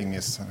I'm saying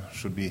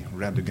should be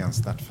read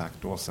against that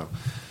fact also.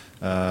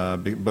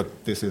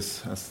 But this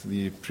is, as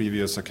the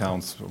previous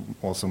accounts,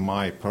 also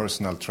my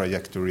personal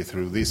trajectory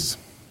through this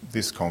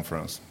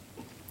conference.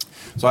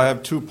 So I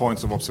have 2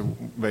 points of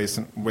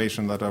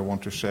observation that I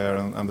want to share,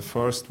 and the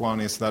first one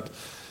is that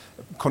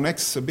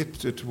connects a bit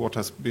to what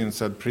has been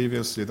said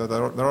previously, that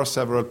there are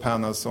several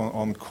panels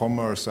on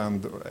commerce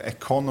and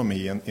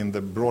economy in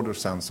the broader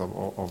sense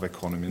of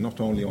economy, not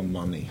only on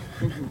money,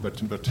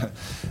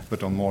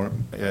 but on more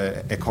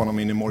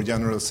economy in a more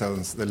general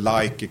sense, the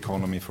like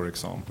economy, for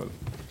example.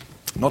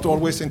 Not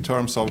always in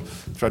terms of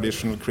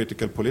traditional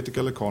critical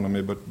political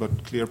economy,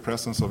 but clear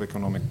presence of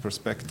economic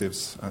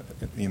perspectives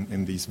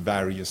in these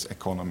various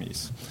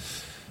economies.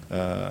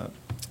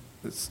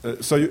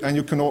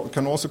 You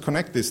can also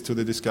connect this to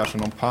the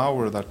discussion on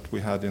power that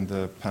we had in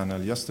the panel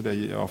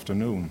yesterday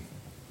afternoon.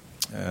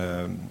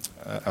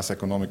 As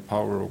economic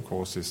power, of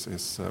course,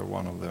 is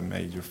one of the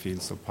major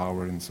fields of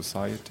power in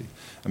society.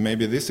 And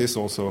maybe this is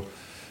also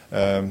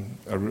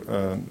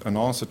an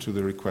answer to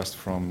the request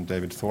from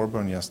David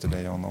Thorburn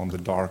yesterday on the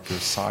darker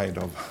side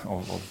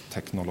of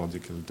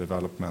technological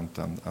development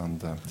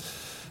and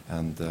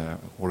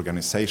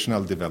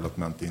organizational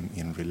development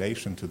in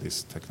relation to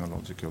this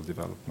technological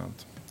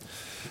development.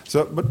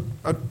 So, but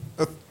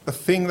a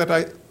thing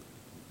that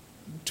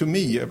to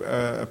me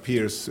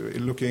appears,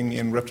 looking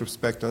in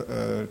retrospect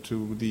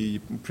to the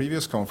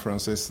previous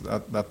conferences,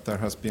 that there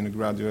has been a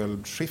gradual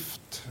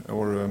shift,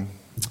 or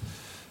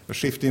a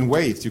shift in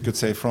weight, you could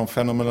say, from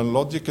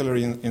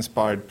phenomenologically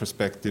inspired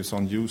perspectives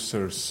on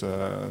users,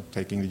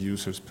 taking the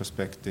user's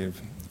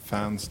perspective,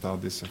 fan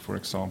studies, for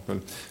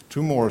example,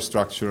 to more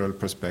structural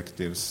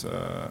perspectives.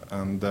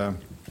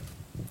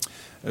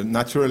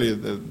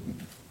 Naturally,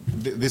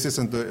 this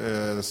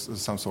isn't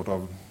some sort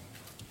of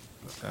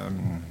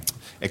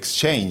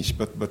exchange,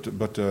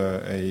 but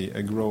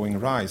a growing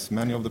rise.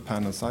 Many of the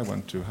panels I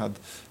went to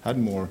had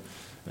more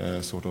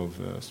sort of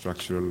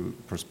structural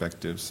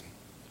perspectives.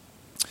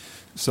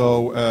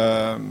 So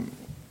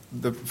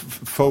the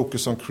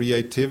focus on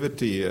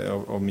creativity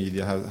of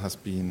media has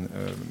been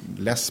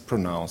less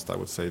pronounced, I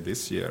would say,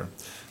 this year.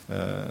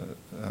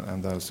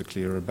 And there's a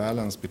clearer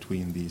balance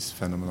between these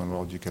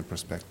phenomenological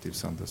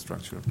perspectives and the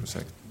structural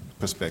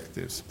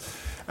perspectives.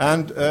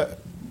 And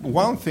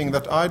one thing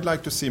that I'd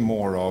like to see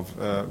more of,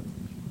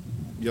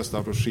 just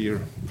out of sheer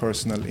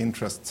personal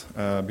interest,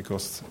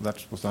 because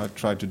that's what I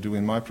tried to do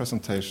in my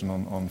presentation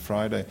on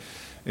Friday,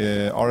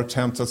 are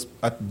attempts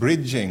at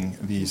bridging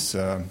these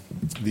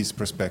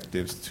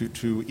perspectives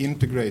to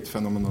integrate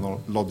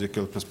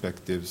phenomenological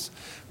perspectives,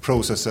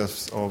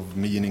 processes of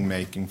meaning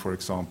making, for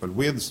example,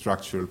 with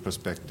structural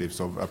perspectives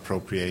of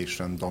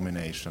appropriation,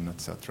 domination,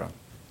 etc.,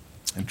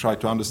 and try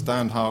to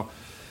understand how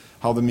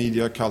the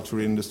media culture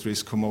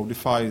industries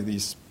commodify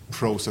these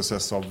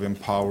processes of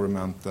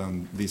empowerment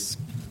and this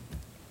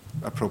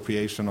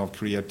appropriation of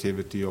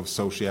creativity, of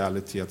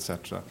sociality,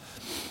 etc.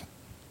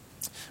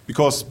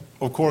 Because,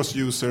 of course,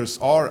 users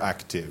are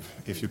active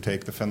if you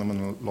take the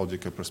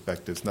phenomenological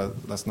perspectives.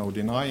 There's no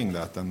denying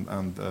that,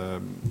 and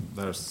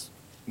there's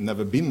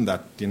never been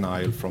that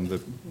denial from the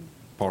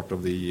part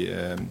of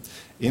the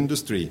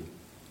industry.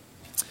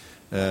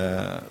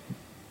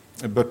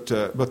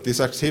 But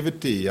this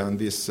activity and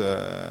these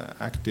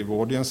active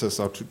audiences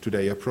are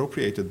today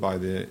appropriated by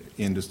the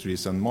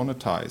industries and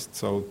monetized.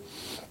 So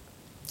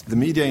the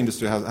media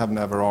industry have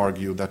never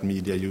argued that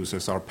media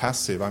users are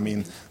passive. I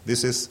mean,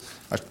 this is,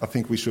 I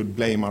think we should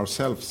blame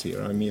ourselves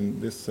here. I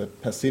mean, this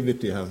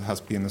passivity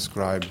has been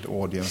ascribed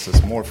audiences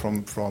more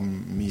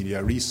from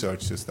media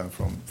researchers than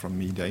from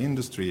media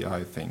industry,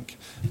 I think.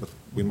 But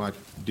we might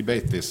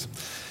debate this.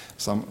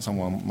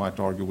 Someone might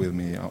argue with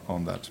me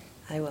on that.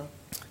 I will.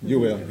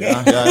 You will?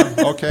 Yeah.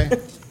 Okay.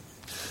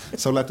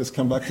 So let us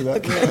come back to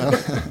that.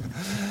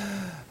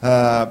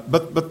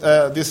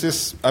 But this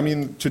is, I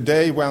mean,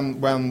 today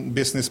when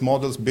business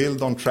models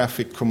build on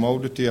traffic,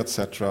 commodity,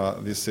 etc.,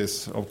 this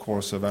is, of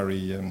course, a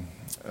very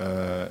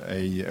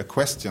a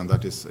question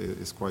that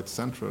is quite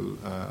central,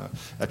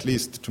 at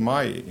least to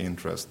my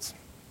interests.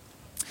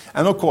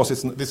 And of course,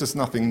 this is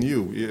nothing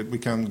new. We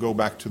can go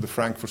back to the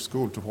Frankfurt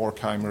School, to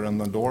Horkheimer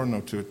and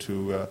Adorno,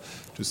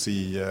 to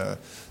see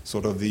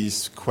sort of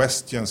these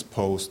questions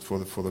posed for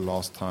the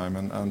last time.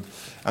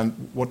 And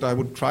what I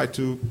would try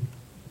to,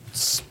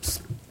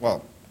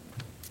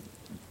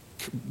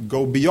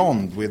 go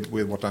beyond with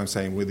what I'm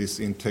saying, with this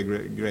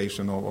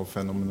integration of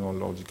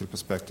phenomenological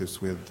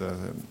perspectives with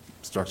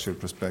structural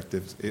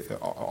perspectives,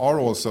 are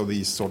also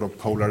these sort of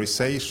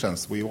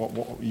polarizations. We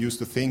used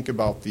to think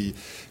about the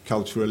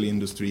cultural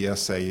industry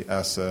essay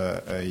as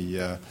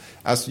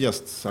as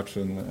just such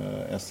an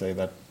essay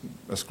that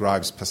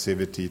ascribes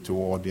passivity to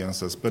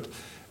audiences. But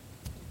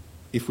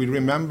if we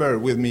remember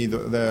with me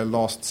the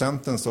last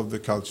sentence of the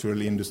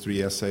cultural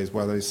industry essays,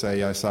 where they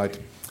say, I cite,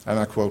 and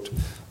I quote,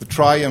 "The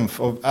triumph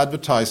of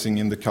advertising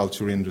in the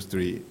culture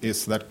industry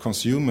is that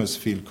consumers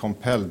feel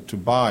compelled to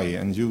buy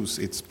and use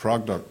its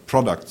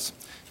products,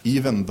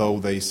 even though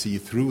they see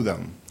through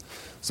them."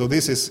 So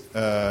this is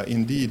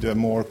indeed a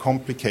more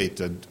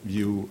complicated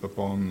view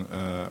upon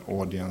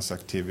audience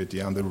activity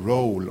and the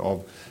role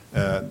of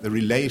the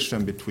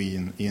relation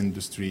between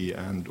industry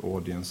and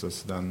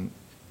audiences than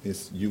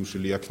is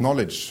usually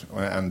acknowledged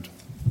and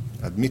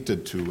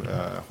admitted to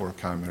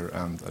Horkheimer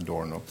and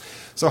Adorno.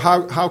 So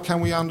how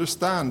can we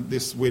understand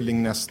this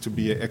willingness to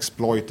be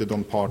exploited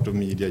on part of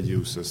media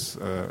users,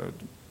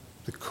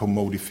 the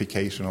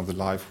commodification of the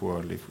life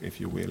world,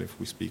 if you will, if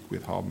we speak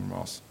with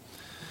Habermas?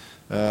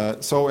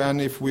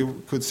 And if we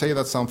could say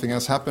that something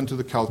has happened to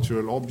the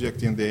cultural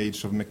object in the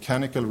age of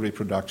mechanical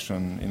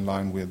reproduction, in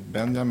line with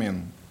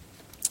Benjamin,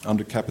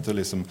 under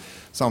capitalism,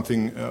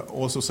 something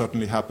also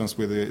certainly happens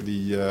with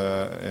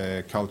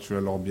the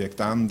cultural object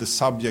and the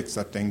subjects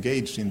that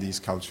engage in these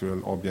cultural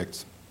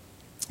objects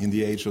in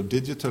the age of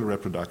digital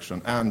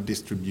reproduction and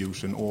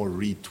distribution or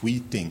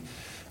retweeting.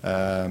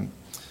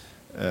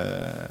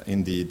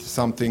 Indeed,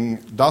 something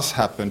does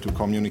happen to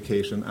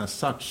communication as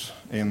such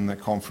in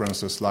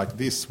conferences like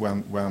this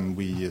when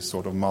we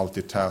sort of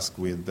multitask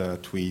with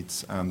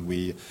tweets, and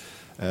we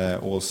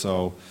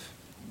also,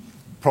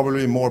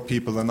 probably more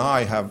people than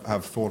I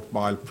have thought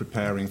while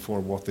preparing for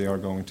what they are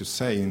going to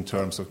say in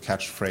terms of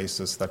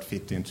catchphrases that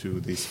fit into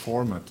this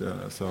format.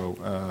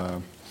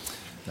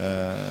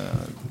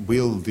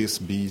 Will this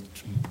be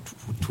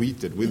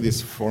tweeted? Will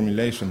this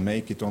formulation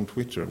make it on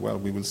Twitter? Well,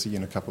 we will see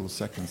in a couple of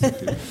seconds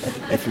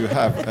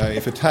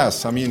if it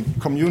has. I mean,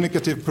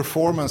 communicative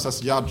performance as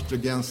judged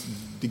against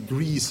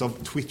degrees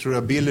of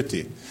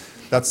Twitterability.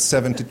 That's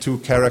 72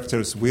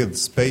 characters with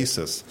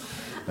spaces.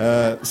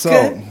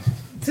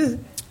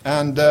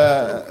 And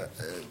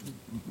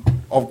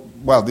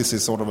this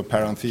is sort of a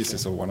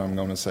parenthesis of what I'm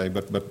going to say,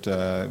 but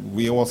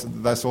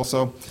there's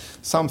also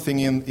something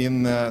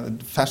in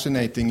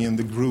fascinating in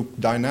the group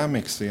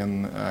dynamics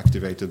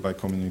activated by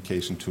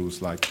communication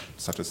tools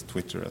such as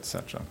Twitter,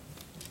 etc.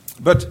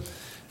 But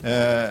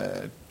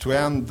to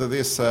end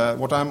this,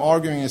 what I'm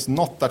arguing is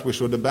not that we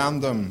should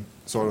abandon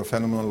sort of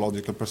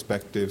phenomenological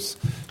perspectives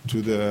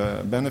to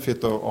the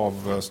benefit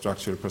of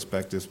structural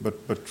perspectives,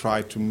 but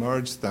try to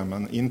merge them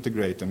and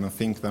integrate them and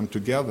think them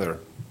together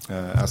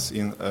as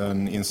in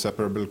an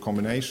inseparable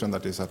combination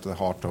that is at the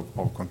heart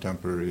of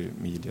contemporary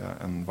media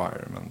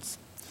environments.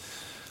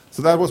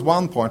 So that was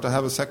one point. I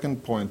have a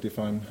second point, if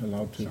I'm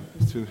allowed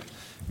to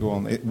go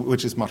on,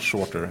 which is much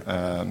shorter.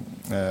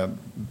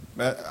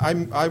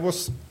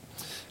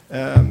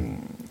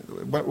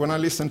 When I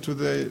listened to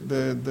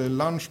the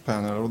lunch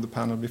panel, or the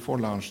panel before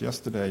lunch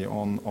yesterday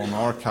on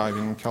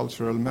archiving and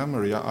cultural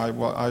memory,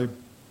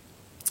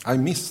 I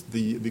missed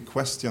the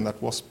question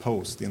that was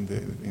posed in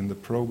the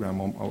program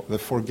on the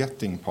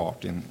forgetting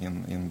part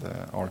in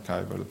the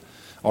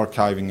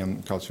archiving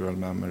and cultural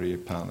memory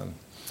panel.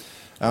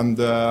 And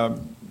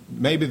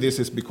maybe this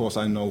is because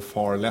I know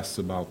far less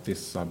about this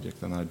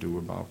subject than I do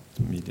about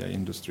media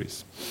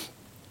industries.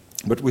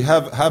 But we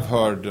have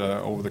heard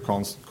over the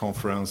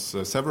conference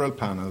several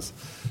panels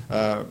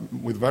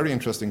with very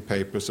interesting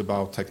papers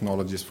about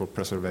technologies for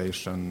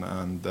preservation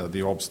and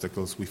the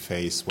obstacles we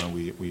face when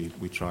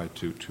we try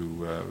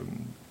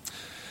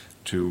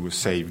to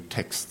save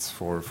texts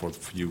for the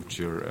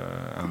future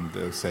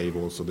and save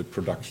also the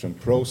production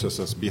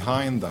processes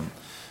behind them.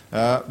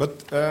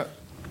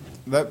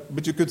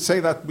 But you could say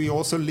that we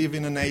also live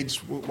in an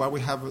age where we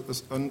have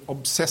an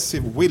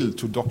obsessive will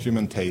to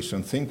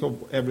documentation. Think of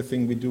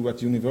everything we do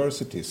at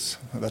universities,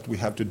 that we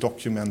have to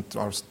document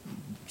our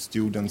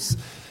students'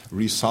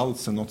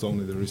 results, and not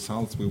only the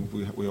results,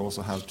 we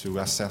also have to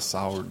assess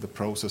the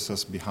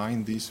processes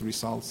behind these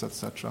results,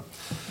 etc.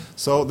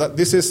 So that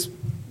this is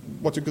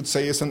what you could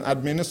say is an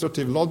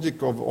administrative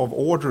logic of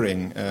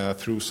ordering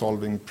through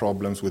solving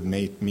problems with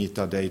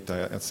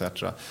metadata,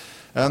 etc.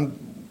 And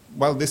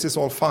well, this is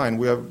all fine.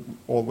 We have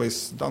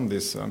always done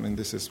this. I mean,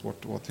 this is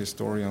what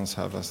historians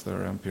have as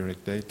their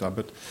empiric data.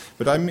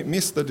 But I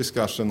missed the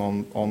discussion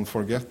on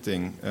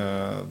forgetting.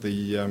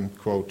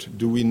 Quote,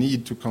 "Do we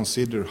need to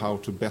consider how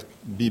to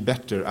be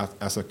better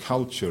as a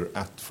culture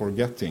at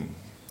forgetting?"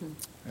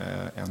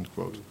 End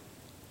quote.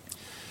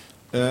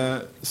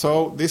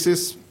 So this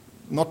is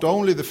not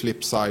only the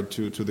flip side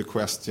to the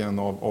question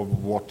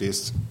of what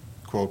is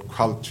quote,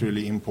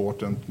 culturally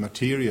important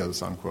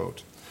materials,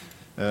 unquote,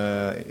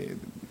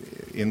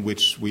 in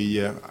which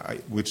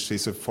which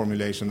is a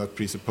formulation that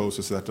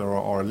presupposes that there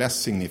are less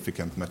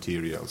significant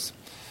materials.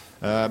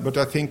 But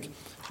I think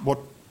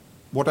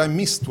what I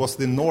missed was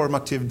the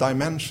normative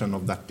dimension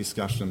of that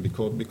discussion,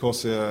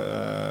 because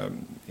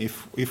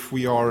if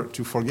we are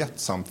to forget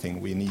something,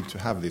 we need to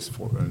have this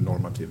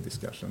normative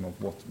discussion of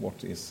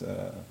what is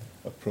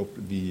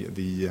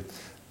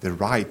the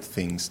right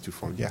things to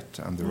forget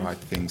and the right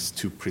things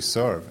to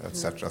preserve,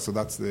 etc. So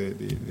that's the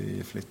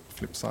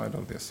flip side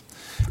of this.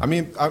 I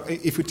mean,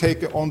 if we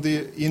take it on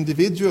the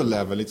individual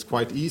level, it's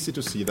quite easy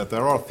to see that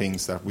there are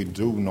things that we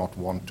do not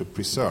want to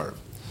preserve.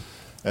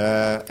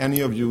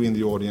 Any of you in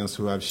the audience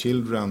who have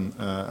children,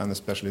 and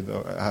especially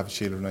have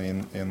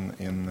children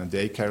in a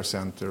daycare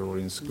center or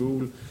in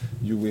school,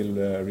 you will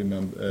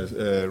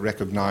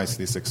recognize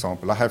this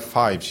example. I have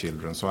 5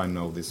 children, so I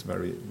know this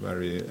very,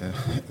 very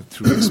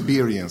through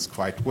experience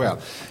quite well.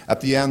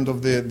 At the end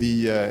of the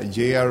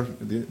year,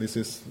 this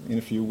is in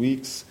a few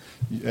weeks,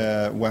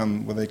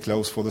 when they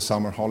close for the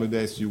summer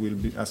holidays, you will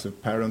be, as a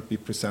parent, be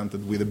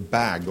presented with a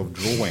bag of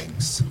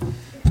drawings,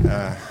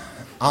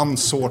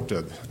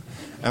 unsorted.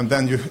 And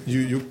then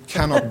you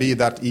cannot be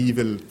that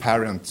evil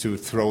parent to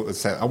throw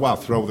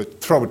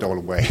it all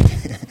away.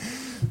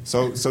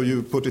 So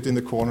you put it in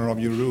the corner of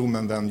your room,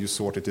 and then you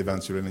sort it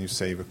eventually, and you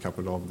save a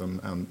couple of them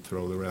and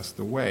throw the rest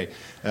away,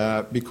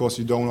 because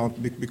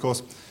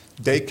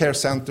daycare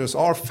centers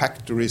are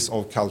factories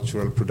of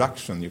cultural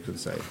production, you could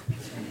say.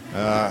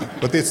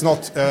 But it's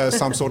not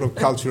some sort of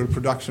cultural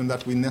production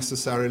that we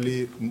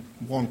necessarily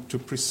want to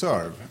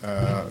preserve,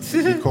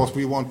 because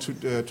we want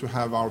to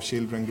have our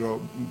children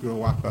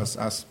grow up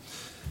as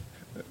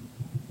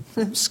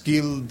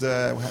skilled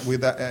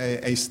with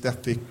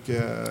aesthetic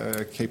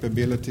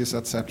capabilities,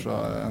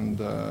 etc., and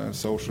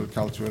social,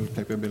 cultural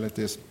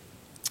capabilities.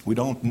 We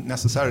don't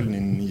necessarily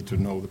need to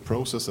know the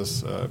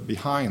processes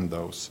behind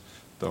those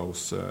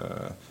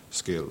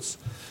skills.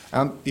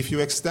 And if you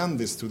extend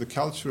this to the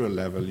cultural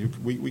level,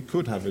 we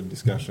could have a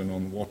discussion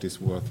on what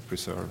is worth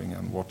preserving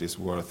and what is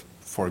worth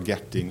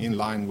forgetting, in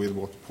line with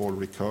what Paul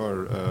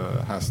Ricoeur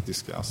has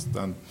discussed.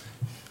 And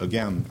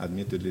again,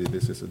 admittedly,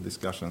 this is a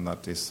discussion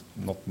that is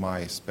not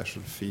my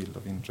special field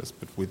of interest,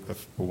 but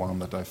one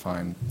that I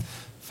find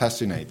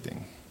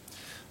fascinating.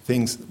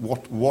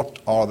 What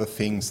are the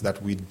things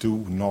that we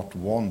do not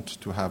want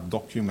to have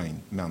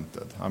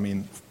documented? I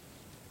mean,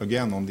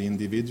 again, on the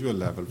individual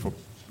level,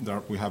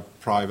 we have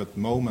private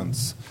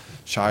moments,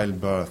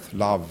 childbirth,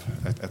 love,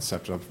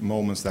 etc.,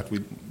 moments that we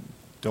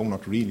do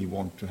not really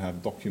want to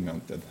have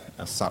documented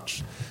as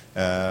such,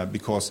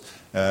 because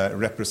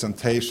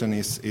representation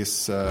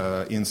is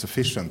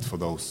insufficient for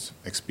those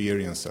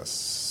experiences.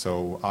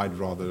 So I'd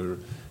rather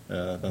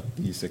that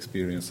these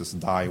experiences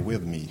die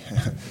with me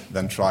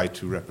than try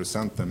to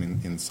represent them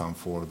in some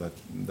form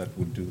that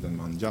would do them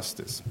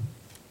injustice.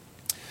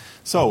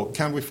 So,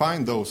 can we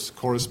find those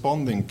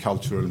corresponding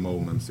cultural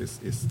moments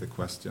is the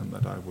question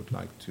that I would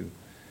like to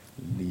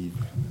leave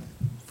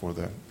for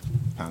the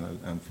panel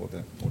and for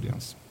the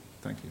audience.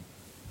 Thank you.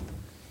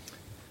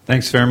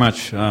 Thanks very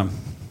much.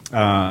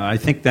 I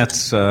think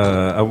that's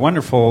a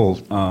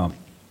wonderful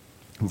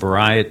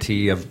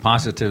variety of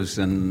positives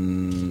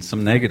and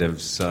some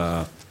negatives.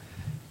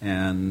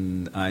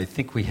 And I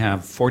think we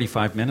have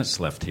 45 minutes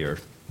left here.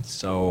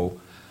 So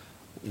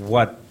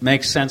what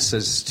makes sense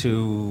is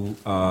to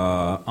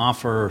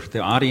offer the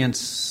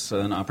audience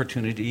an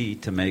opportunity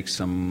to make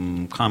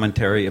some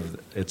commentary of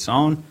its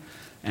own,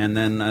 and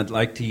then I'd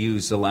like to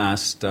use the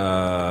last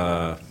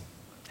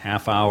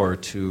half hour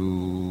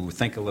to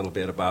think a little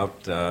bit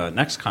about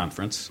next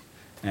conference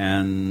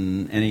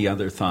and any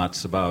other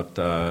thoughts about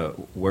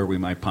where we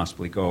might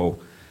possibly go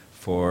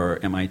for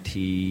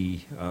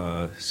MIT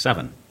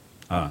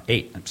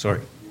 8. I'm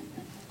sorry.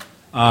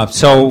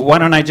 So why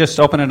don't I just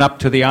open it up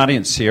to the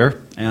audience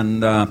here,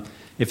 and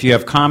if you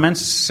have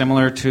comments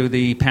similar to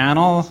the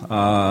panel,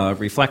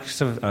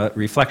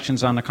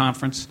 reflections on the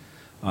conference,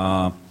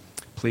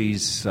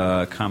 please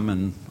come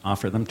and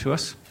offer them to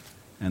us,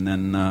 and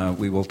then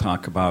we will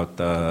talk about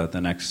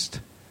the next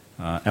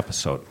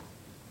episode.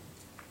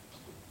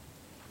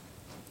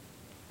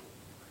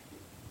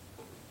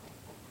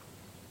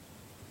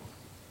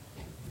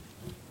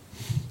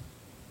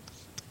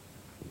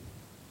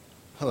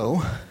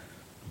 Hello.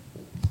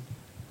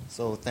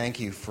 So thank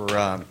you for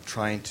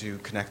trying to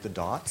connect the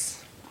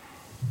dots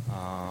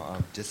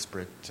of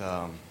disparate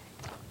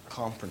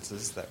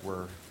conferences that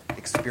were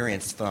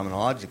experienced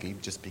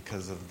phenomenologically just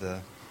because of the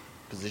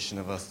position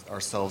of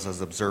ourselves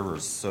as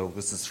observers. So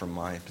this is from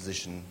my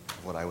position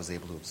of what I was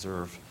able to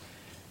observe.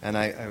 And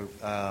I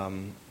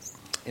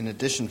in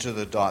addition to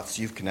the dots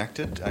you've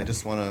connected, I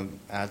just want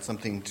to add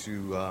something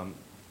to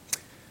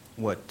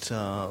what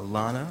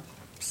Lana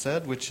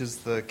said, which is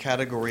the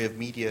category of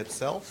media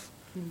itself.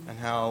 And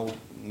how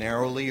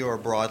narrowly or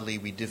broadly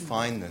we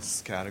define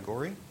this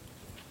category.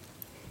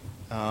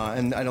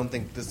 And I don't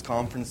think this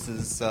conference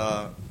is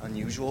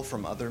unusual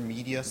from other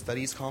media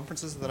studies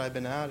conferences that I've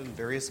been at in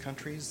various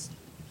countries.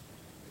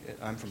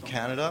 I'm from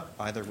Canada,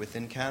 either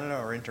within Canada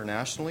or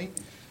internationally.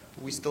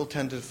 We still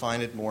tend to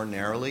define it more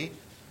narrowly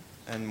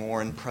and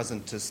more in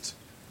presentist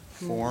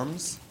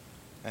forms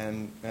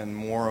and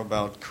more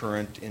about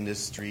current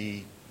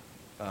industry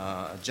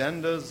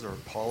agendas or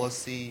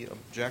policy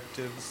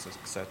objectives,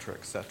 et cetera,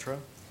 et cetera.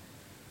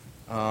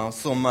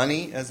 So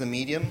money as a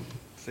medium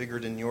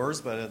figured in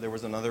yours, but there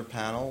was another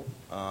panel,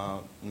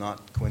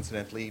 not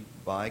coincidentally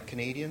by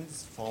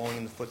Canadians, following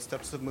in the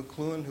footsteps of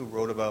McLuhan, who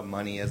wrote about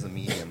money as a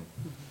medium.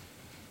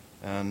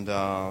 And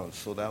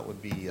so that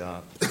would be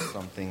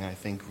something I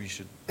think we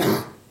should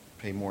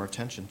pay more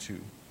attention to.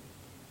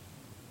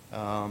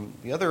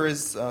 The other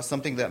is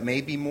something that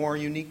may be more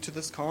unique to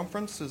this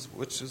conference,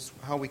 which is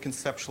how we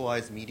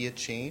conceptualize media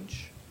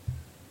change.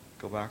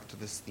 Go back to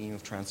this theme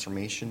of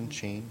transformation,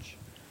 change.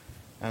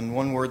 And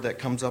one word that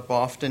comes up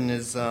often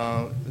is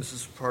this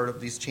is part of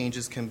these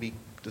changes can be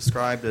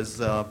described as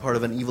part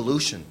of an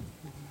evolution.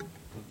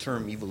 The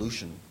term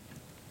evolution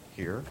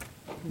here.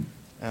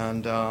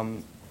 And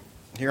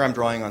here I'm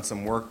drawing on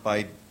some work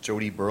by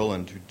Jody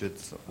Berland, who did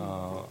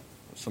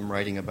some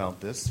writing about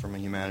this from a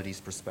humanities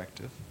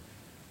perspective.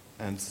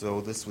 And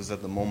so this was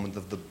at the moment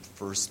of the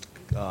first,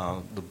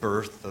 the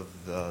birth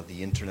of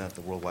the Internet,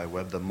 the World Wide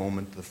Web,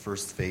 the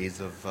first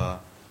phase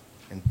of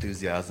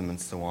enthusiasm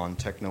and so on,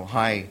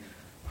 high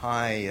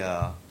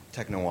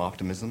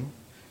techno-optimism,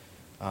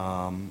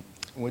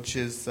 which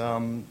is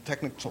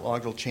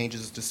technological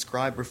changes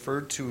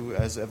referred to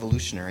as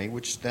evolutionary,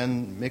 which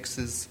then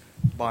mixes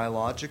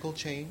biological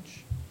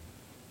change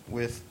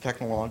with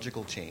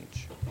technological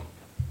change.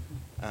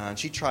 And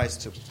she tries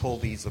to pull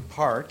these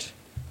apart,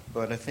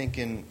 but I think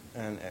in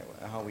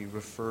how we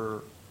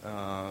refer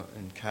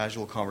in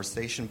casual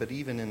conversation, but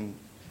even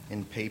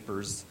in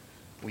papers,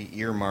 we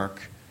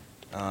earmark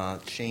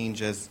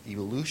change as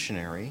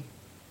evolutionary.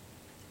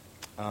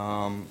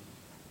 And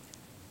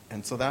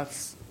so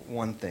that's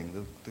one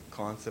thing, the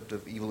concept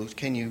of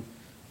evolution.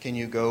 Can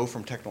you go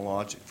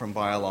from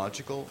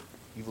biological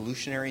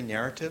evolutionary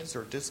narratives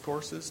or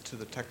discourses to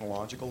the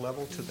technological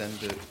level to then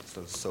the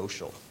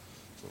social?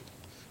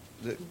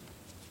 So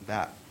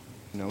that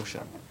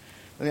notion.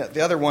 And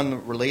the other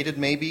one related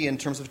maybe in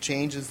terms of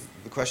change is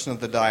the question of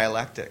the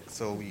dialectic.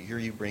 So here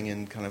you bring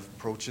in kind of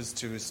approaches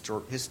to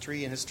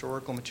history and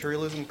historical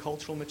materialism,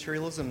 cultural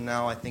materialism.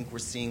 Now I think we're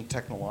seeing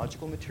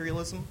technological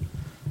materialism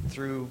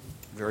through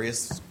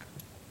various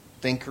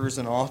thinkers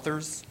and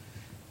authors.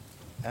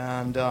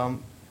 And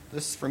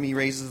this, for me,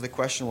 raises the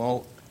question,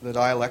 well, the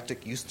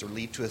dialectic used to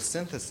lead to a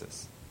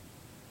synthesis.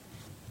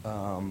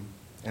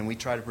 And we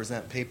try to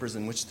present papers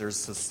in which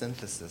there's a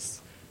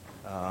synthesis.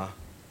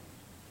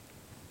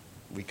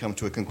 We come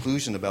to a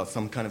conclusion about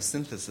some kind of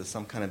synthesis,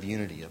 some kind of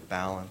unity, a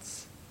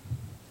balance,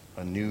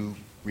 a new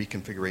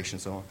reconfiguration,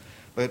 and so on.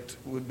 But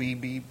would we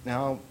be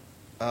now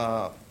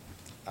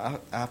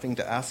having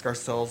to ask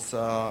ourselves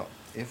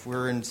if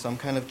we're in some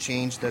kind of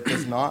change that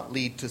does not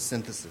lead to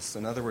synthesis?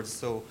 In other words,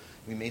 so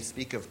we may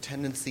speak of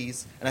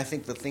tendencies, and I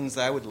think the things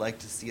I would like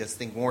to see us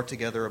think more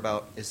together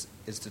about is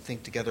to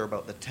think together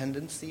about the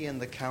tendency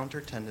and the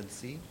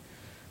counter-tendency,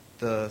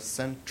 the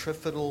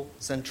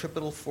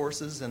centripetal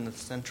forces and the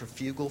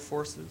centrifugal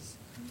forces.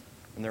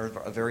 And there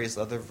are various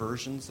other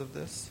versions of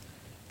this,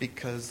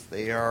 because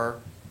they are,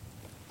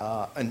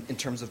 in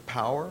terms of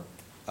power,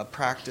 a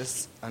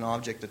practice, an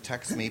object, a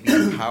text may be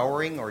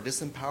empowering or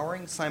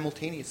disempowering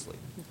simultaneously.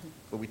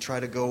 But we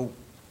try to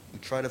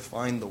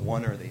find the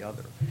one or the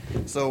other.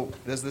 So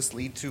does this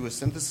lead to a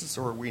synthesis,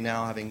 or are we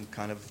now having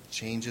kind of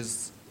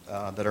changes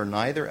that are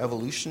neither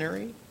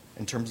evolutionary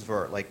in terms of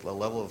our, like, the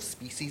level of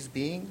species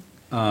being?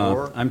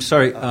 I'm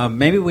sorry.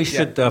 Maybe we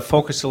should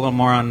focus a little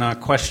more on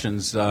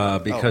questions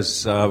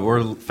because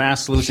we're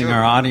fast losing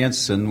our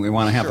audience, and we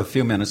want to have a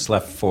few minutes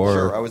left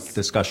for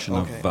discussion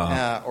of...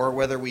 or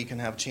whether we can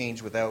have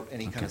change without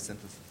any kind of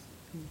synthesis.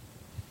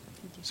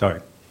 Sorry.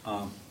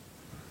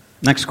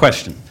 Next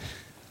question.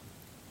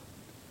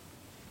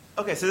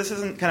 Okay, so this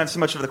isn't kind of so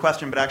much of the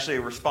question, but actually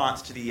a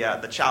response to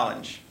the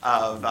challenge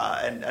of,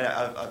 and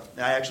I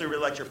actually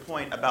really liked your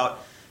point about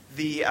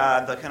the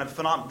kind of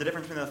the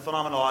difference between the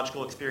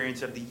phenomenological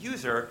experience of the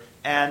user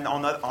and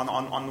on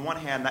the one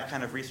hand that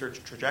kind of research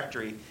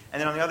trajectory,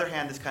 and then on the other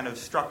hand this kind of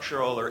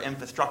structural or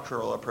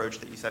infrastructural approach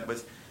that you said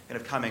was kind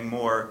of coming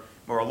more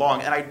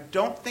along. And I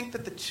don't think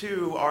that the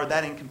two are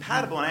that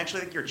incompatible, and I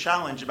actually think your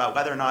challenge about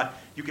whether or not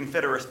you can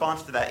fit a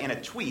response to that in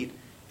a tweet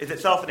is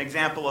itself an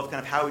example of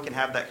kind of how we can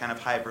have that kind of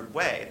hybrid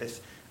way.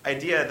 This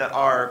idea that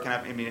our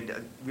kind of, I mean,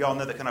 we all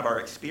know that kind of our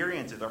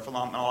experiences, our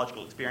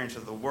phenomenological experience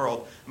of the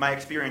world, my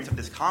experience of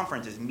this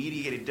conference is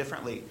mediated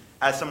differently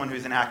as someone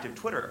who's an active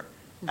Twitterer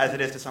as it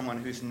is to someone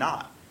who's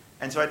not.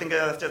 And so I think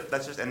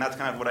that's just, and that's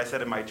kind of what I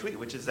said in my tweet,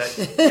 which is that,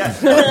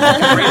 yes, it's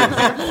a great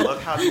example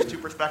of how these two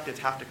perspectives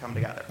have to come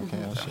together.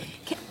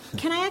 Okay,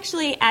 can I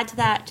actually add to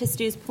that, to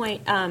Stu's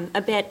point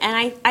a bit?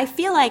 And I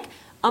feel like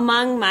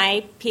among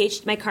my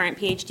current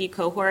PhD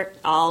cohort,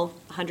 all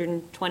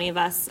 120 of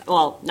us,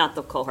 well, not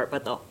the cohort,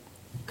 but the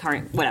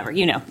current, whatever,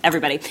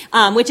 everybody,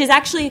 which is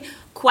actually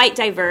quite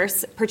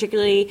diverse,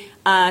 particularly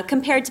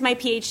compared to my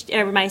PhD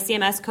or my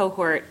CMS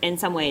cohort. In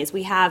some ways,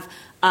 we have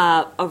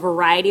a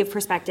variety of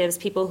perspectives.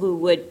 People who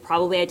would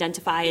probably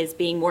identify as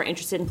being more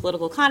interested in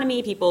political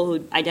economy, people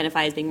who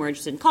identify as being more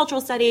interested in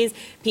cultural studies,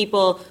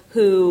 people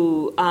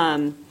who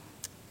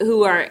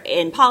are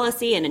in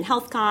policy and in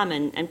health comm,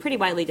 and pretty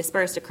widely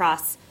dispersed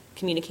across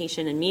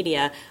communication and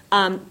media.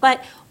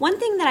 But one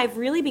thing that I've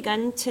really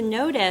begun to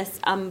notice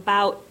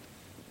about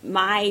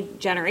my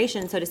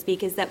generation, so to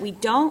speak, is that we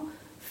don't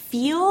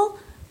feel,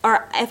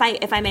 or if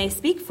I may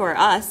speak for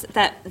us,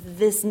 that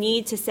this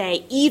need to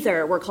say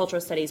either we're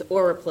cultural studies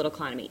or we're political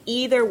economy,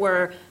 either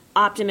we're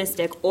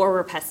optimistic or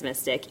we're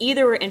pessimistic,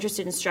 either we're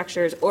interested in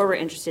structures or we're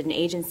interested in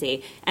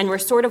agency, and we're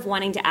sort of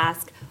wanting to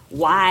ask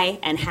why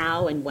and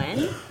how and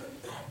when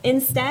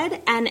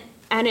instead. And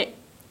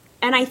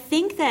I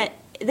think that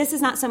this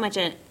is not so much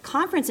a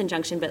conference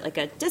injunction, but like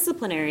a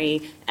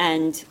disciplinary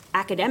and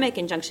academic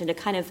injunction to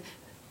kind of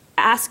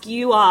ask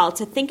you all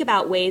to think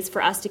about ways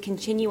for us to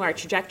continue our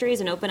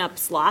trajectories and open up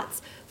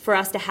slots for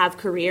us to have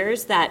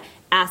careers that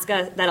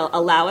that'll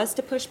allow us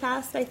to push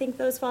past, I think,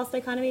 those false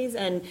dichotomies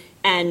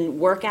and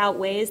work out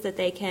ways that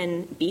they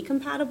can be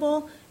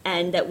compatible,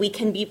 and that we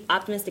can be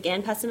optimistic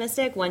and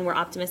pessimistic when we're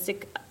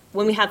optimistic,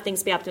 when we have things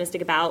to be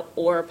optimistic about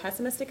or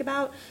pessimistic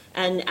about,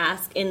 and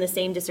ask in the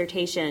same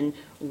dissertation,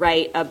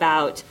 write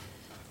about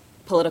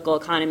political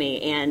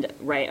economy and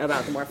write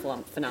about the more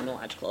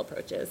phenomenological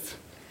approaches.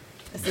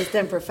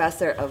 Assistant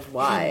professor of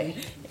why.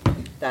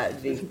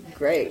 That'd be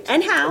great.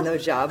 And how. And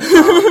those jobs.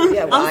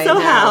 Yeah, why also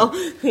and how.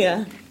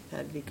 Yeah.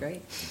 That'd be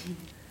great.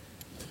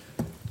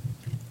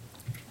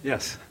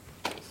 Yes.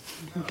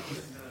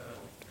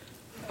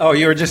 Oh,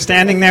 you were just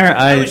standing there?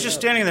 I was just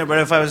standing there, but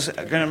if I was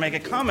going to make a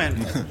comment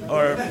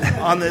or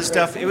on this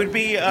stuff, it would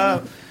be,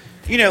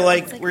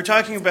 like we're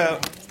talking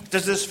about,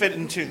 does this fit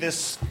into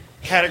this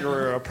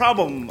category or a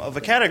problem of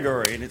a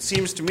category? And it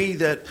seems to me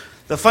that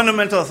the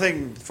fundamental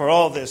thing for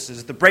all this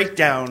is the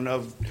breakdown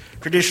of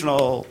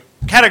traditional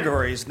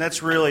categories, and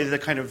that's really the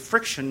kind of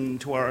friction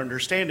to our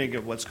understanding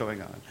of what's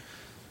going on.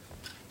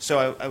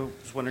 So I was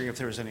wondering if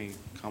there was any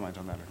comment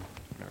on that or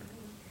not.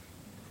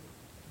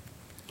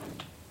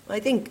 Well, I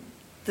think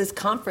this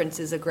conference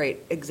is a great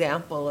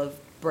example of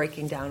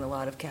breaking down a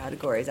lot of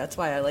categories. That's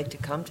why I like to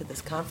come to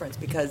this conference,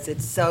 because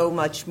it's so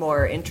much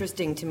more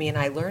interesting to me, and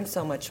I learn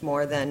so much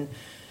more than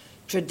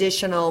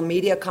traditional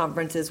media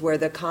conferences where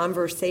the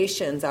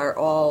conversations are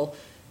all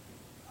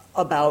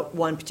about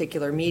one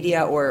particular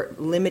media or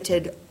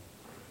limited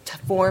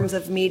forms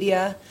of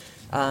media.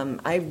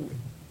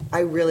 I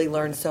really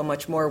learn so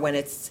much more when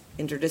it's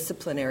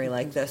interdisciplinary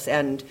like this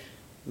and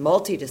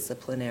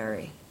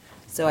multidisciplinary.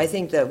 So I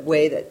think the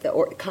way that the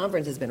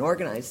conference has been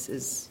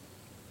organized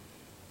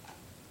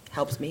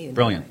helps me.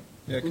 Brilliant.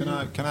 Yeah, can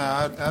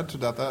I add to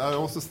that? I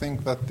also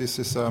think that this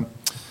is.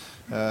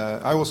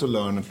 I also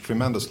learn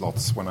tremendous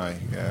lots when I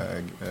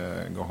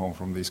go home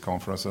from these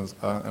conferences,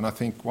 and I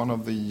think one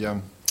of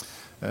the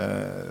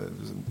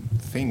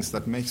things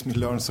that makes me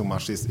learn so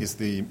much is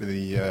the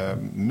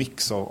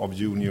mix of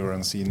junior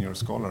and senior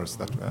scholars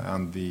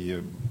and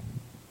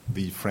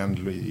the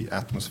friendly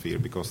atmosphere,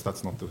 because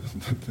that's not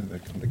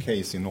the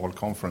case in all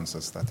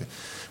conferences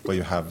where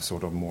you have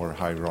sort of more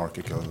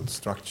hierarchical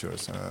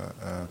structures.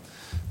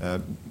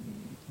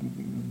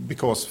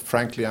 Because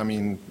frankly, I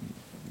mean,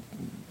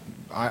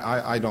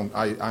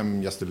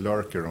 I'm just a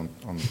lurker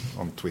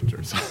on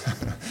Twitter, so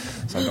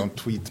I don't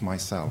tweet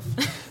myself.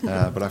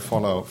 But I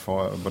follow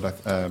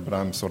but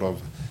I'm sort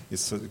of,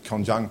 it's a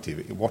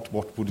conjunctive. What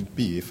would it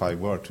be if I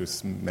were to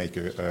make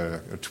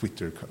a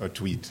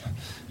tweet?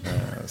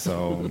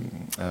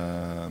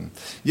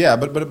 Yeah,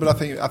 but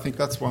I think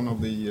that's one of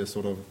the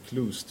sort of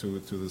clues to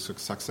the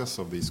success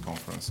of these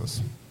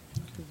conferences.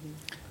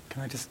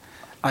 Can I just?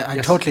 I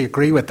yes. Totally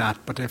agree with that,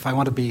 but if I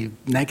want to be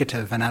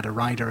negative and add a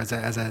writer as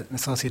an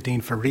associate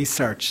dean for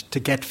research, to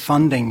get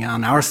funding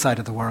on our side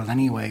of the world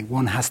anyway,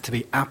 one has to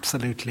be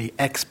absolutely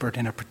expert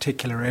in a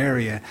particular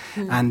area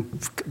and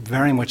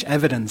very much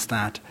evidence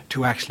that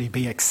to actually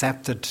be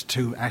accepted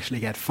to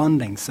actually get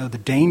funding. So the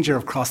danger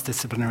of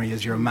cross-disciplinary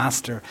is you're a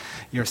master,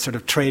 you're sort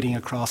of trading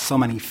across so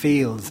many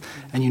fields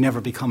and you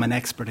never become an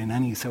expert in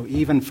any. So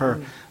even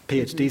for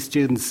PhD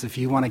students, if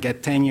you want to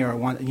get tenure,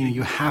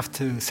 you have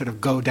to sort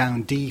of go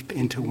down deep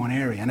into one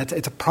area. And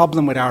it's a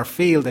problem with our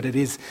field that it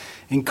is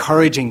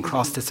encouraging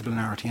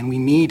cross-disciplinarity, and we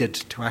need it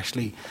to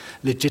actually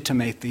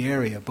legitimate the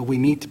area. But we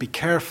need to be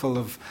careful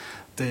of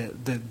the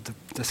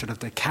sort of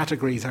the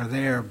categories are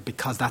there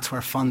because that's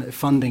where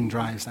funding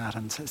drives that.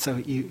 And so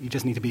you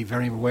just need to be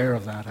very aware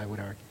of that, I would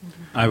argue.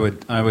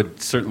 I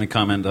would certainly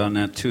comment on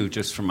that too,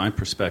 just from my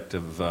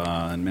perspective,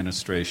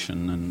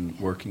 administration and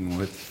working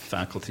with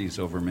faculties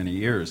over many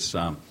years.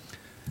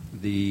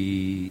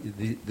 The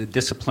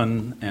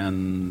discipline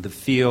and the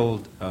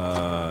field,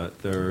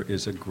 there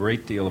is a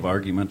great deal of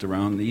argument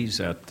around these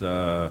at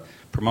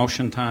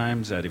promotion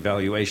times, at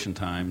evaluation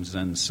times,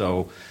 and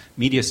so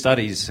media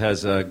studies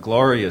has a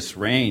glorious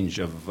range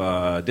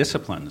of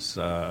disciplines.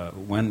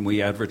 When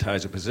we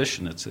advertise a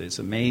position, it's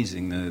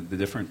amazing the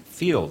different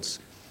fields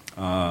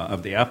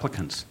of the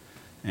applicants.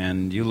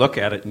 And you look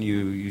at it and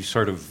you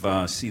sort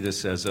of see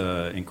this as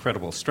an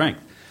incredible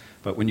strength.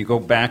 But when you go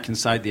back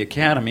inside the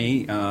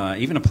academy,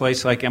 even a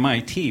place like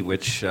MIT,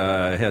 which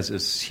has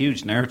this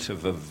huge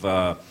narrative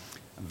of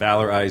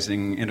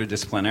valorizing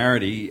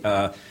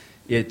interdisciplinarity,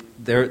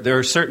 there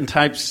are certain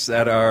types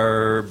that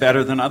are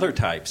better than other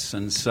types.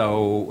 And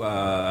so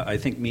I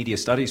think media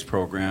studies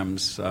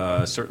programs,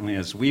 certainly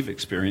as we've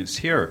experienced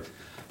here,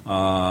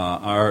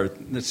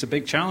 it's a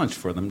big challenge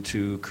for them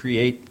to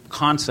create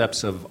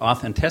concepts of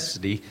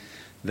authenticity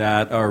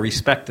that are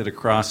respected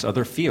across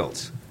other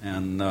fields.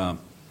 And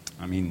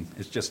I mean,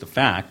 it's just a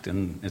fact,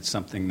 and it's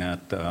something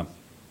that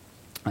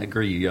I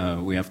agree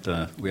we have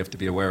to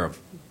be aware of.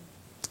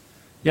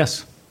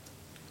 Yes.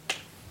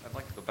 I'd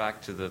like to go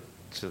back to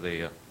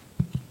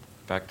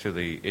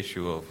the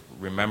issue of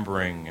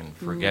remembering and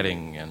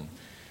forgetting,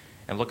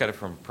 and look at it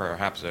from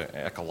perhaps an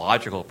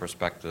ecological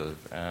perspective.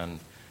 And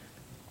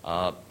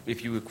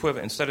if you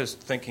instead of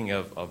thinking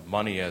of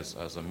money as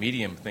a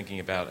medium, thinking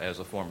about it as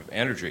a form of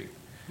energy.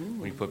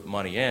 When you put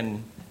money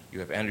in,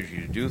 you have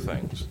energy to do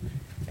things.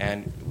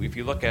 And if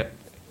you look at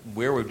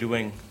where we're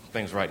doing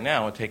things right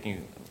now and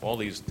taking all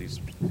these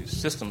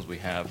systems we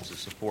have to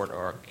support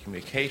our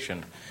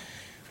communication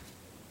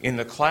in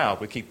the cloud,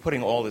 we keep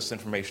putting all this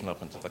information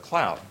up into the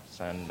cloud.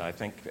 And I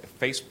think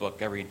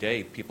Facebook, every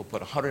day, people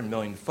put 100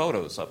 million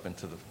photos up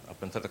into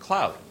the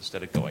cloud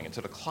instead of going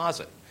into the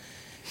closet.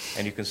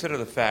 And you consider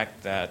the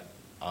fact that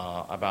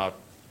about,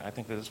 I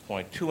think at this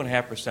point,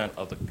 2.5%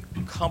 of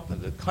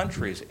the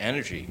country's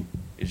energy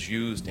is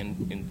used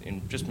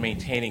in just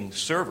maintaining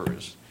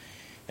servers.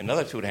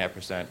 Another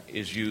 2.5%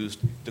 is used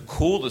to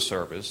cool the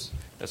servers.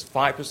 That's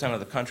 5% of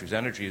the country's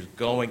energy is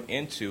going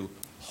into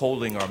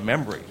holding our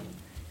memory.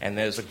 And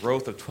there's a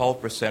growth of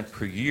 12%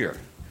 per year.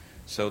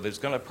 So there's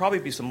going to probably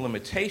be some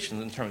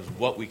limitations in terms of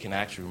what we can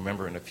actually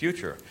remember in the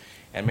future.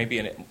 And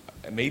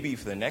maybe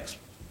for the next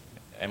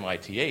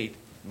MIT 8,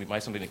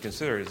 something to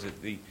consider is that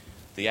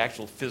the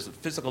actual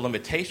physical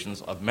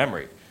limitations of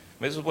memory.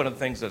 This is one of the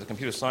things that the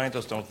computer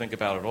scientists don't think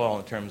about at all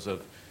in terms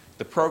of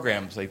the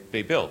programs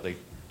they build.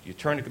 You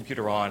turn the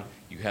computer on,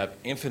 you have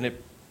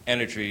infinite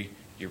energy,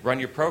 you run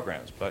your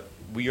programs. But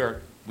we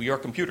are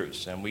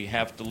computers, and we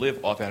have to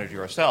live off energy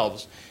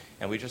ourselves,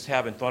 and we just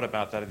haven't thought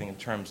about that, I think, in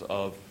terms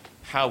of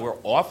how we're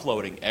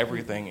offloading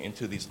everything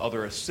into these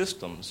other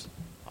systems,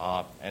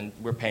 and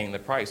we're paying the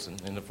price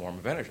in the form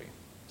of energy.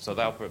 So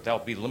that'll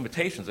be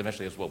limitations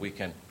eventually is what we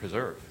can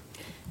preserve.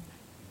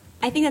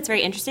 I think that's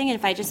very interesting, and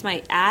if I just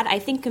might add, I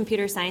think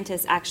computer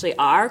scientists actually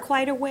are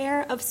quite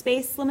aware of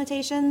space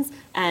limitations,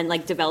 and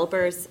like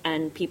developers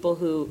and people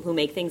who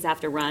make things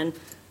have to run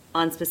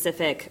on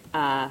specific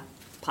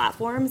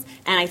platforms.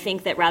 And I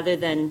think that rather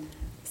than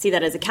see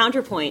that as a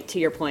counterpoint to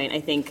your point,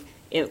 I think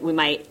we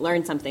might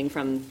learn something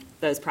from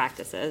those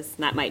practices.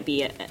 And that might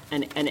be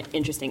an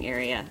interesting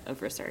area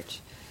of research.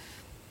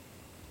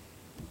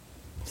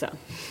 So,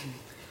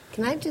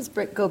 can I just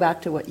go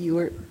back to what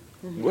you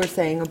were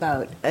saying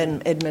about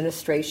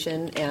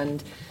administration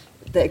and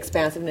the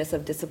expansiveness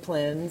of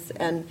disciplines?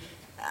 And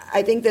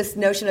I think this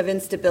notion of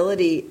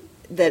instability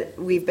that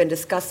we've been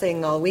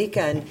discussing all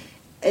weekend,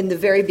 in the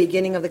very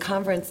beginning of the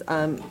conference,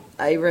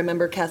 I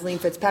remember Kathleen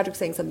Fitzpatrick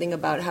saying something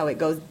about how it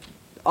goes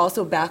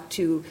also back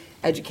to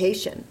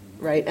education,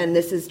 right? And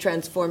this is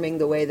transforming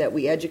the way that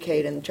we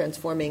educate and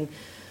transforming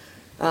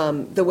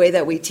the way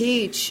that we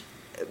teach.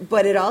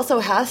 But it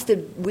also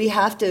we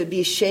have to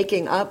be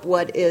shaking up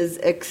what is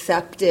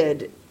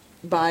accepted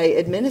by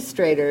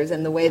administrators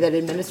and the way that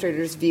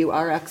administrators view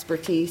our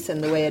expertise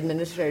and the way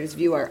administrators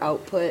view our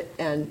output.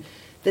 And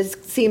this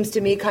seems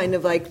to me kind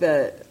of like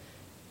the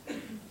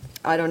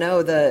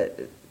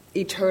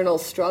eternal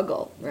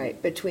struggle,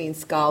 right, between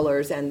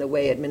scholars and the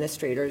way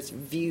administrators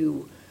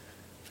view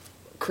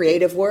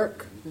creative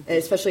work, and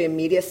especially in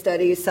media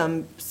studies.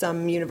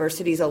 Some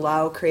universities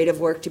allow creative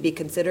work to be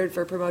considered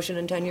for promotion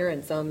and tenure,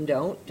 and some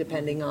don't,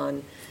 depending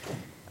on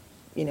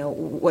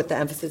what the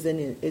emphasis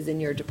is in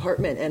your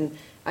department. And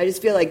I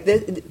just feel like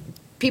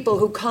people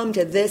who come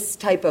to this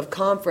type of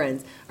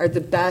conference are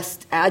the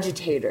best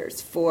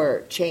agitators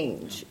for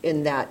change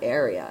in that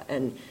area.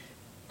 And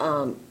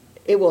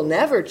it will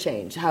never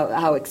change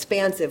how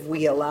expansive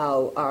we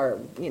allow our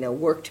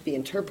work to be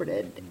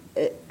interpreted,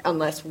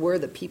 unless we're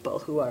the people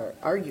who are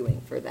arguing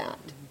for that.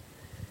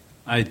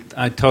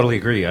 I totally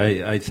agree.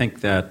 I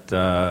think that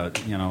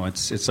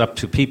it's up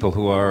to people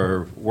who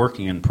are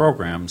working in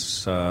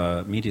programs,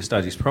 media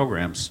studies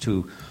programs,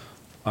 to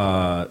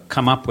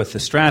come up with the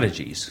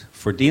strategies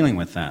for dealing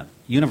with that.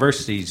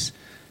 Universities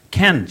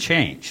can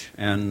change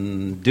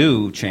and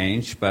do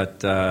change, but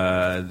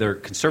they're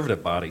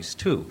conservative bodies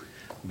too,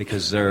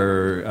 because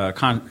they're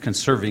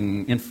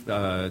conserving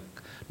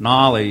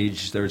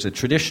knowledge. There's a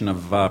tradition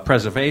of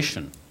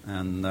preservation,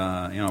 and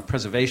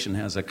preservation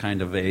has a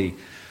kind of a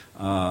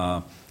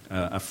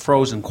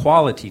frozen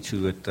quality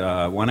to it,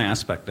 one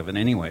aspect of it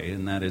anyway,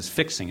 and that is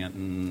fixing it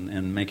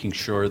and making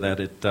sure that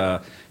it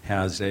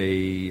has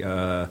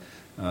a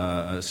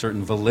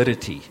certain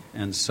validity.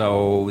 And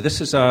so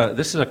this is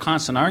a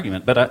constant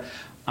argument. But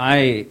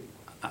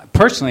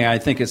personally, I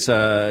think it's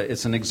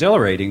an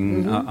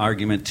exhilarating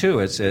argument too.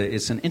 It's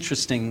an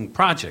interesting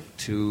project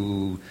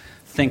to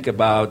think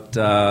about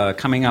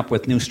coming up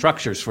with new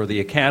structures for the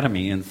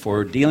academy and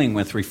for dealing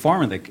with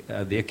reform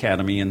of the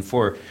academy and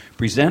for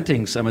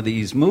presenting some of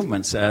these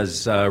movements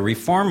as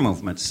reform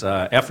movements,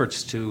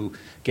 efforts to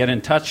get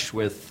in touch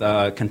with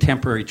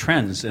contemporary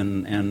trends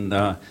and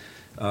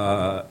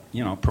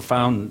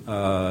profound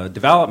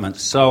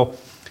developments. So,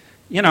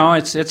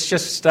 it's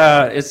just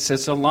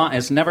it's a long,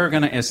 it's never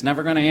gonna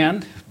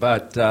end.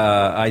 But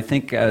I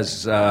think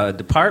as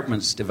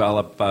departments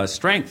develop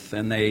strength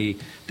and they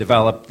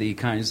develop the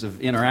kinds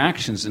of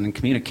interactions and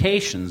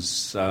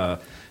communications, not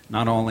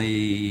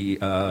only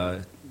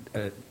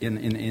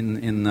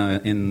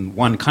in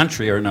one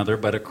country or another,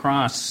 but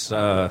across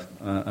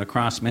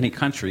many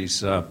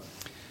countries.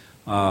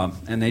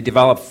 And they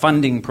develop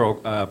funded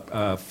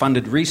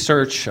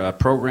research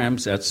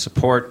programs that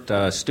support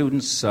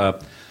students.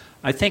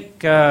 I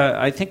think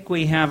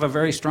we have a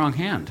very strong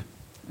hand.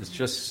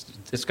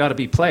 It's got to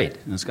be played,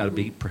 and it's got to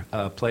be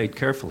played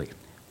carefully.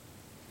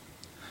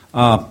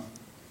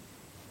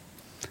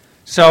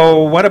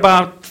 So, what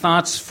about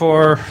thoughts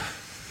for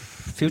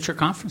future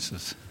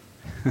conferences?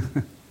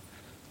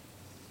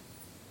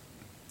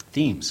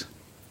 Themes.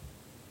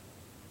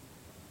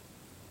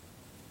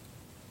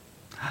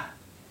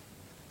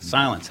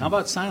 Silence. How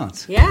about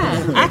silence?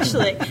 Yeah,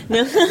 actually.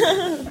 No.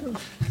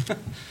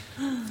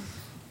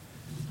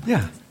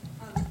 Yeah.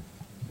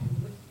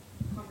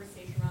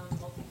 Conversation around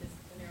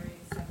multidisciplinary,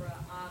 etc.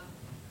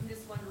 I'm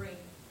just wondering,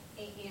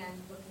 and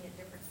looking at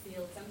different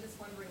fields, I'm just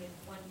wondering if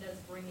one does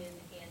bring in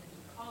an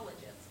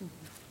ecologist,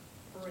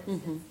 for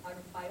instance, out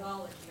of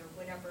biology or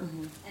whatever,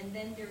 and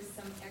then there's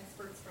some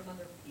experts from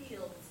other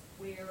fields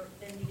where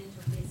then the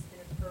interface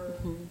can occur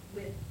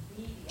with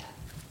media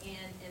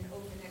and an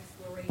open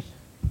exploration.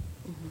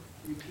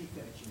 Repeat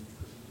that, Jim,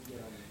 because you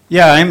get on.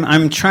 Yeah,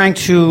 I'm trying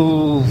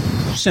to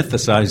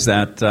synthesize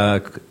that.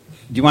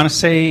 Do you want to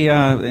say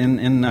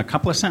in a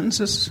couple of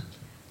sentences?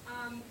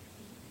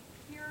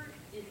 Here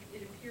it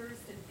appears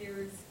that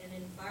there's an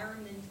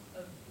environment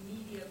of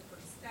media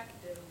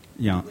perspective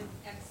with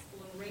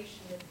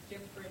exploration of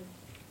different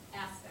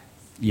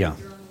aspects. Yeah.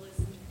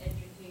 Journalism,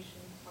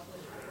 education,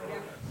 publishing,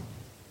 whatever.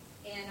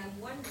 And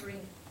I'm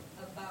wondering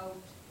about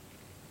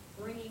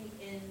bringing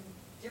in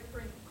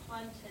different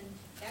content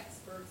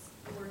experts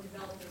who are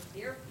developing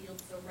their field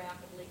so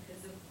rapidly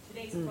because of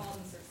today's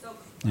problems are so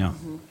complex. Yeah.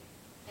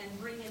 And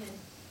bring in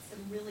some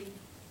really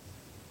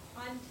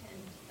content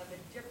of a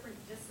different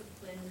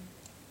discipline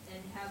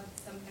and have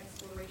some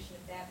exploration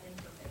of that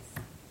interface.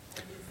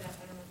 Is that,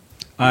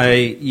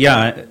 I don't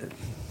know.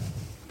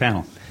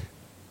 Panel.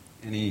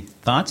 Any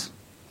thoughts?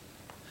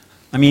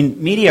 I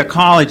mean, media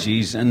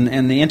ecologies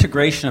and the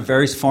integration of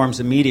various forms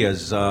of media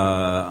is,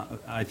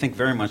 I think,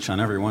 very much on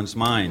everyone's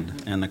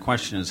mind. And the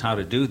question is how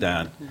to do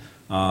that.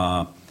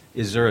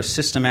 Is there a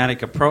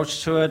systematic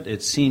approach to it?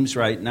 It seems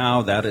right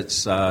now that it's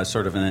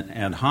sort of an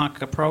ad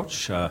hoc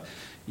approach.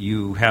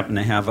 You happen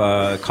to have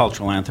a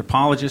cultural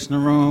anthropologist in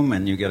the room,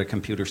 and you get a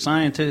computer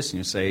scientist, and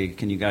you say,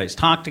 can you guys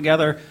talk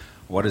together?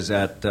 What does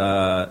that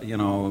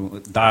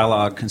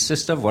dialogue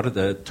consist of? What are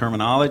the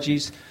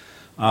terminologies?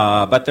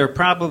 But there are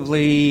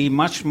probably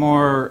much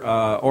more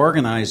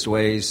organized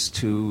ways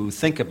to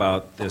think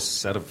about this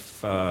set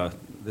of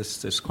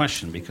this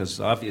question, because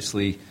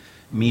obviously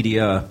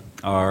media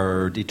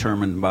are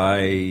determined by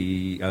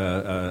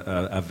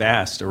a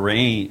vast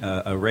array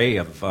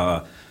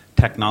of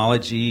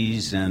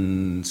technologies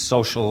and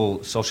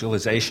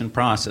socialization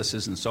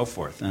processes and so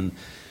forth. And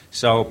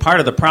so part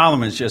of the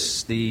problem is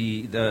just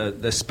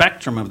the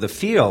spectrum of the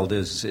field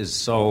is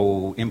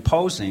so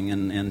imposing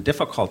and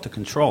difficult to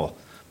control.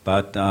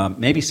 But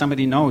maybe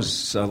somebody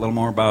knows a little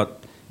more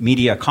about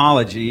media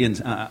ecology,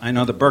 and I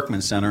know the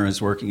Berkman Center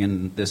is working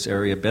in this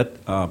area a bit,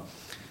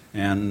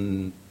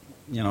 and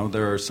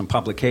there are some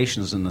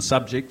publications in the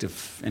subject.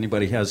 If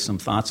anybody has some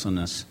thoughts on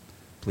this,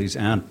 please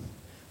add.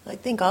 I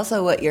think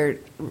also what you're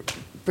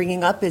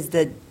bringing up is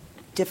the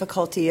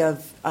difficulty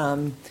of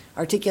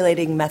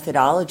articulating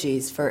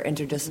methodologies for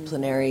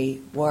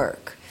interdisciplinary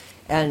work,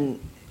 and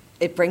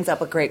it brings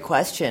up a great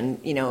question.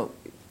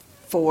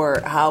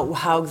 For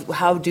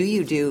how do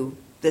you do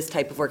this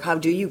type of work? How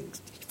do you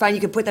find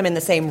you can put them in the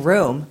same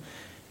room,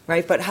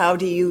 right? But how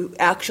do you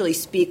actually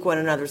speak one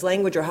another's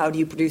language, or how do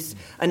you produce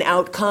an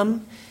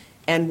outcome?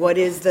 And what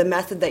is the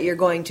method that you're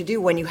going to do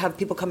when you have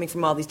people coming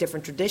from all these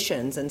different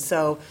traditions? And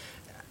so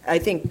I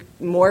think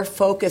more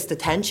focused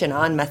attention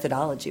on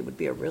methodology would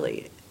be a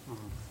really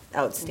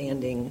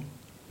outstanding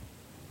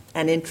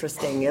and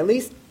interesting, at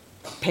least,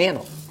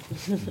 panel.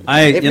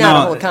 If not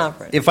a whole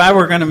conference. If I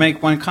were going to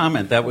make one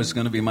comment, that was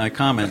going to be my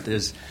comment,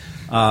 is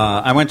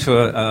I went to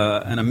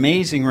an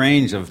amazing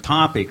range of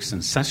topics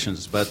and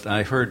sessions, but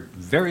I heard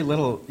very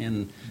little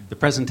in the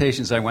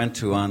presentations I went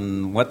to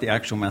on what the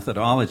actual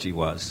methodology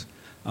was.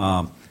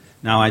 Now,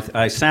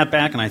 I sat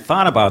back and I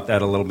thought about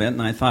that a little bit,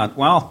 and I thought,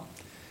 well,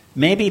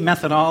 maybe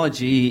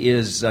methodology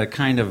is a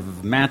kind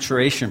of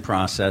maturation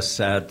process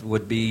that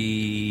would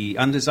be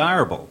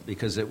undesirable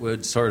because it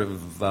would sort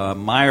of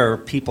mire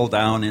people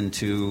down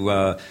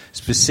into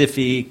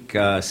specific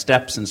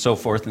steps and so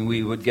forth, and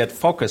we would get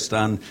focused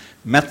on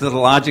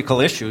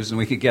methodological issues and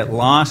we could get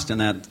lost in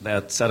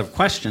that set of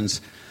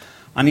questions.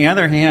 On the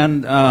other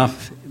hand,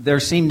 there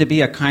seemed to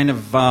be a kind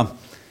of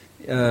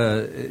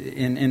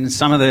in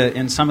some of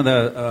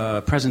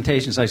the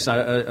presentations, I saw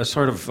a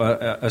sort of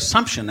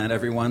assumption that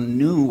everyone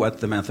knew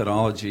what the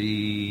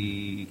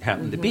methodology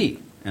happened to be,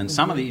 and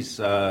some of these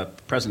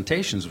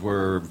presentations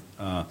were,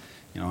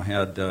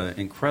 had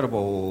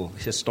incredible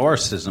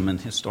historicism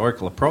and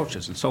historical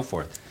approaches and so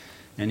forth,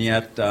 and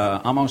yet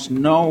almost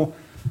no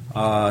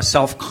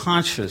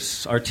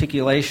self-conscious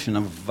articulation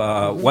of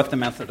what the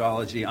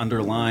methodology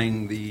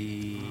underlying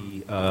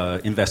the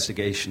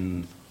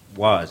investigation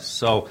was.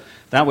 So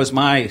that was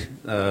my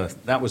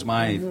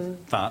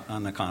thought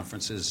on the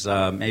conference. Is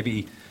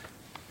maybe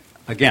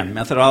again,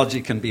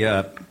 methodology can be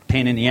a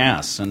pain in the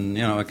ass, and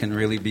it can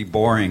really be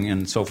boring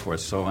and so forth.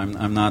 So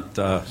I'm not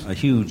a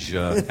huge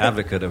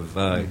advocate of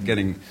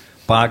getting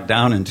bogged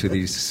down into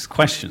these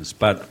questions,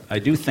 but I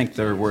do think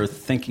they're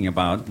worth thinking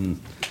about, and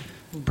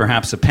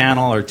perhaps a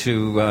panel or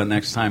two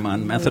next time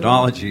on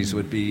methodologies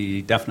would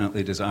be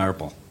definitely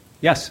desirable.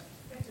 Yes.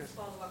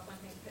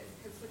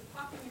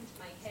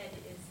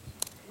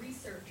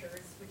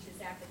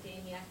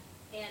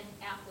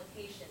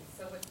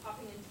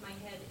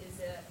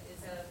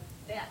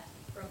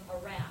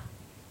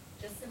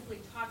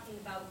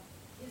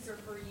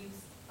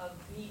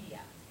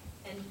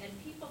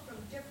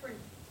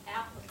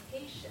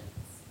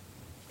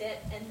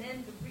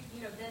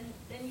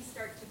 Then you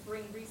start to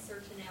bring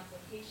research and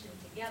application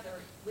together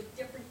with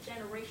different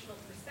generational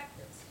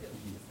perspectives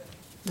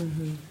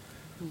too.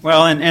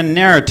 Well, and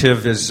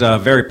narrative is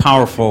very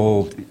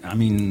powerful. I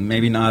mean,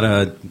 maybe not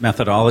a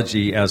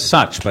methodology as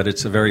such, but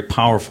it's a very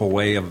powerful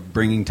way of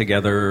bringing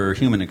together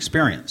human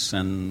experience,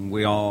 and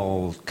we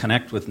all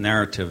connect with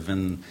narrative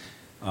in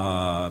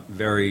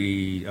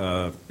very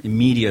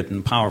immediate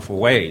and powerful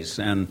ways.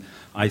 And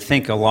I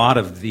think a lot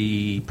of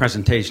the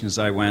presentations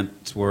I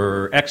went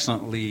were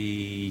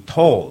excellently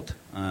told.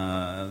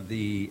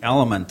 The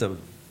element of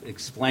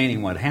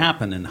explaining what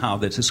happened and how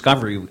the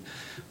discovery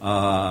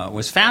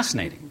was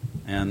fascinating.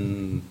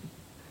 And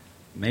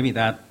maybe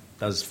that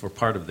does for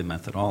part of the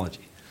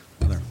methodology.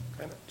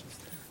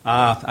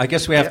 I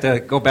guess we have to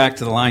go back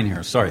to the line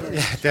here. Sorry.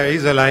 Yeah, there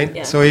is a line.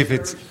 Yeah. So if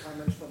it's...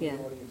 Yeah.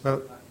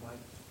 Well,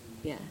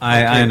 Yeah.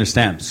 I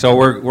understand. So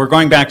we're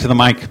going back to the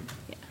mic. I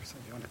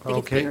think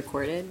it's being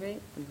recorded, right?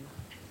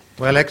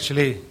 Well,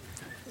 actually,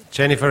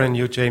 Jennifer and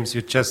you, James,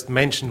 you just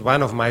mentioned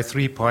one of my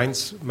 3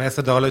 points,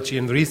 methodology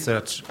and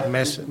research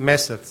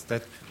methods.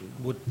 That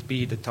would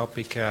be the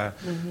topic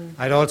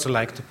I'd also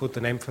like to put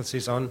an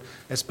emphasis on,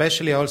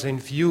 especially also in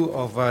view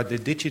of the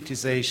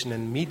digitization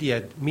and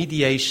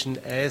mediation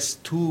as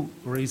two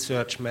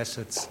research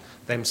methods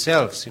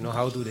themselves.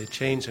 How do they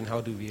change and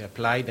how do we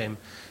apply them?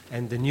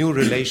 And the new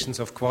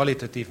relations of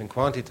qualitative and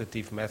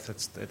quantitative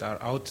methods that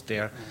are out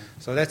there.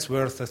 So that's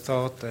worth a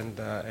thought and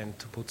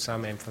to put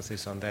some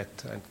emphasis on that.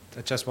 And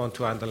I just want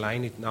to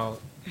underline it now,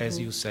 as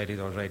you said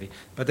it already.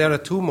 But there are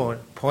 2 more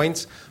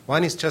points.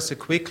 One is just a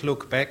quick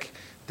look back.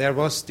 There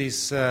was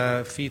this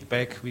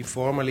feedback we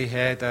formerly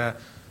had,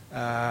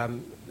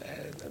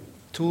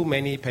 too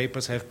many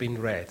papers have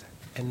been read.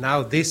 And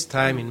now this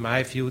time, in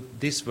my view,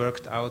 this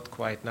worked out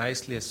quite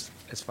nicely as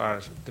far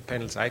as the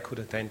panels I could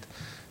attend.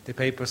 The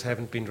papers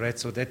haven't been read,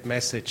 so that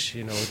message,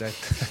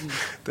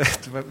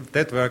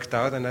 that worked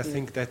out, and I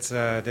think that's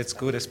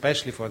good,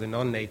 especially for the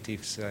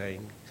non-native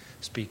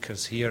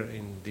speakers here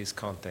in this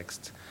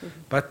context.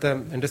 But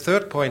and the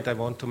third point I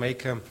want to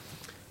make,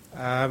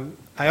 I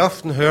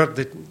often heard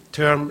the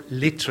term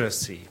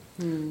literacy,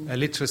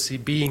 literacy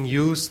being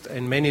used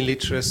in many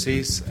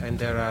literacies, and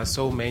there are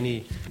so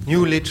many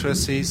new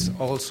literacies,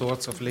 all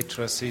sorts of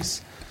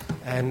literacies,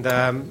 and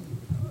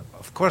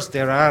of course,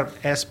 there are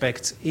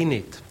aspects in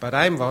it, but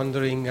I'm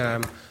wondering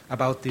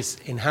about these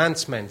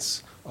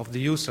enhancements of the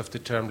use of the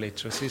term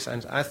literacies,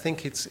 and I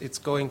think it's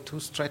going too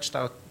stretched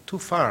out too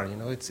far.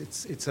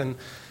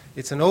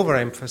 It's an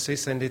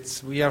overemphasis, and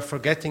we are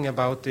forgetting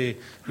about the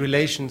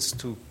relations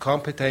to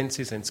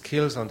competencies and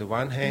skills on the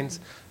one hand,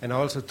 and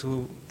also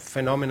to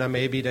phenomena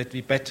maybe that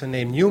we better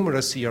name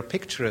numeracy or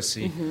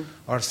picturacy,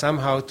 or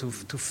somehow to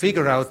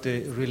figure out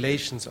the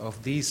relations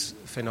of these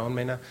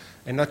phenomena,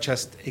 and not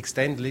just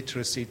extend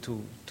literacy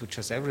to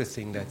just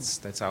everything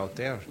that's out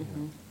there.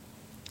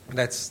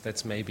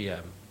 That's maybe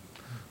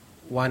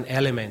one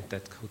element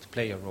that could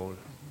play a role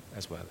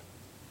as well.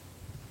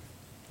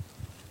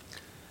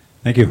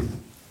 Thank you.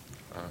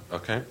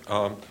 Okay.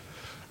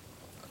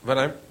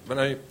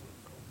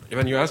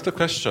 When you asked the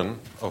question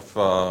of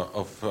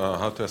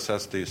how to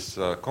assess this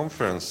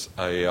conference,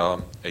 a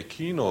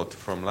keynote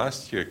from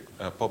last year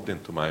popped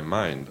into my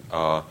mind.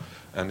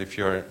 And if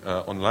you're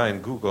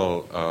online,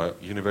 Google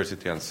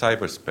University and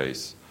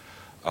Cyberspace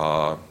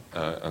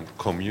and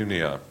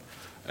Communia.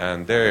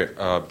 And there,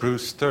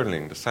 Bruce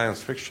Sterling, the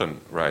science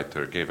fiction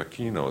writer, gave a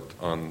keynote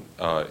on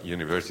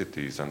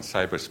universities and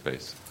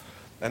cyberspace.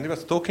 And he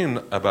was talking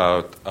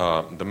about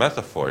the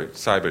metaphor,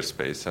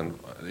 cyberspace, and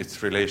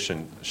its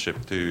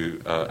relationship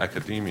to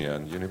academia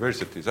and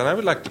universities. And I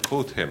would like to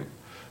quote him,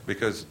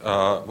 because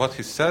what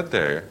he said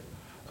there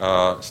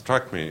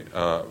struck me,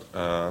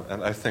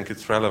 and I think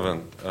it's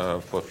relevant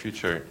for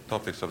future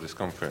topics of this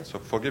conference. So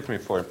forgive me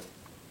for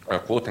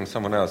quoting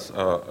someone else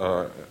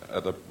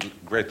at a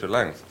greater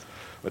length.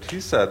 But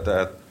he said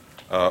that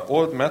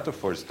old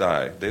metaphors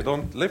die. They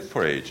don't live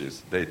for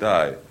ages. They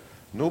die.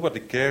 Nobody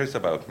cares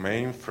about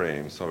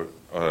mainframes or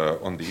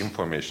on the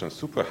information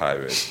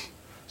superhighway.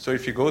 So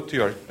if you go to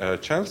your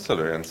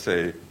chancellor and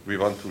say, we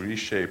want to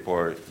reshape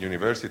our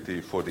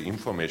university for the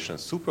information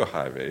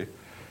superhighway,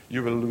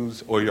 you will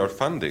lose all your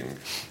funding.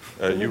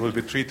 You will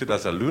be treated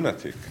as a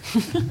lunatic.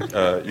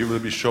 You will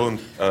be shown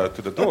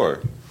to the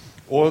door.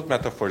 Old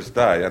metaphors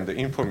die, and the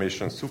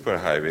information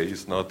superhighway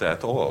is not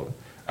at all.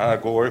 Al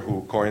Gore,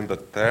 who coined the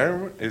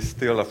term, is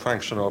still a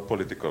functional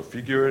political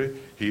figure.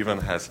 He even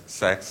has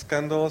sex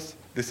scandals.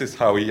 This is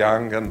how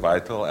young and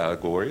vital Al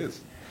Gore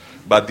is.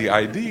 But the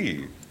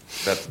idea,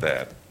 that's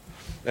dead.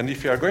 And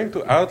if you are going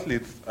to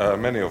outlive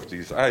many of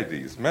these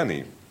ideas,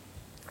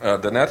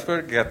 the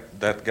network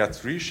that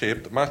gets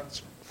reshaped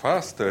much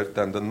faster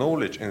than the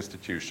knowledge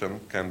institution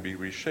can be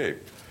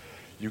reshaped.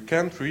 You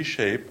can't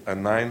reshape a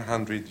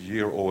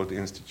 900-year-old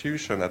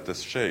institution at the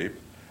shape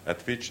at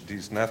which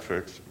these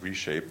networks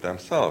reshape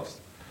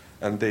themselves.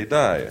 And they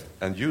die,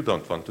 and you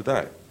don't want to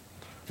die.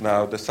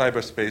 Now, the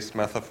cyberspace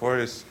metaphor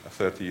is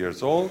 30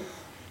 years old.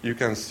 You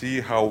can see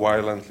how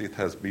violently it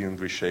has been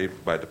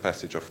reshaped by the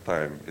passage of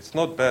time. It's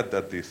not bad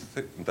that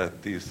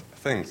these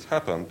things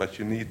happen, but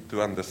you need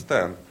to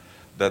understand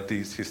that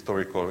these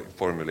historical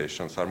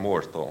formulations are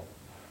mortal.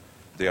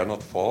 They are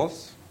not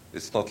false.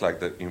 It's not like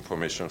the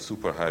information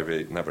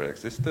superhighway never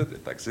existed.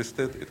 It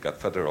existed. It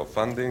got federal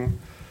funding.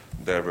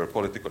 There were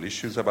political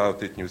issues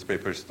about it,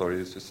 newspaper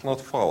stories. It's not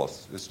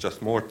false. It's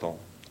just mortal.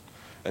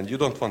 And you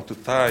don't want to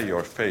tie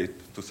your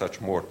fate to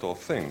such mortal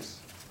things.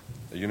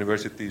 The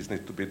universities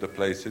need to be the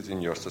places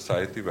in your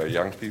society where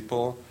young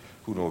people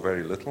who know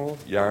very little,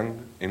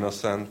 young,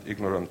 innocent,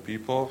 ignorant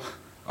people,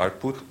 are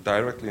put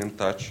directly in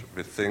touch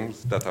with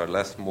things that are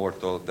less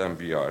mortal than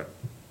we are.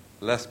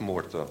 Less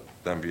mortal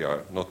than we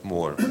are, not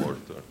more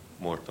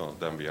mortal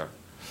than we are.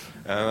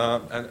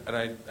 And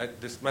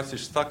this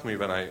message struck me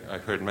when I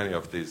heard many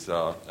of these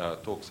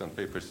talks and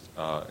papers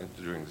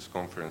during this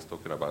conference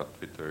talking about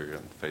Twitter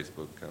and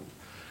Facebook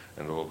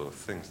and all those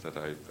things that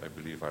I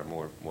believe are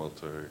more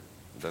mortal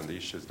than the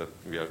issues that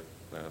we are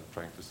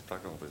trying to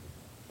struggle with.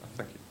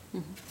 Thank you.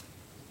 Mm-hmm.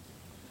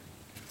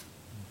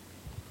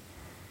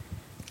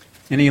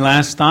 Any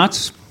last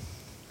thoughts,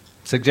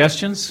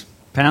 suggestions,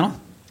 panel?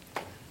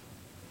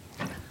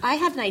 I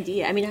had an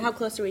idea. I mean, how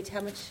close are we to how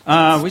much?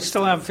 We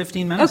still have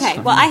 15 minutes. Okay.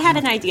 Well, I had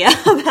an idea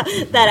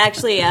that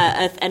actually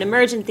an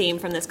emergent theme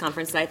from this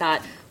conference that I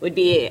thought would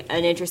be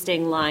an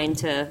interesting line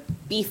to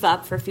beef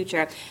up for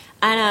future.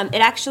 And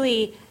it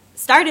actually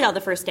started on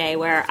the first day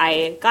where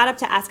I got up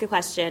to ask a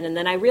question, and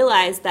then I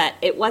realized that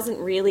it wasn't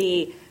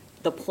really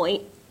the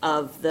point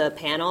of the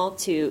panel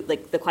to,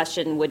 like, the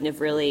question wouldn't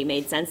have really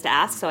made sense to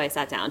ask, so I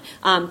sat down.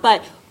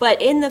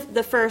 But in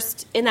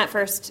that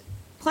first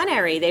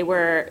plenary, they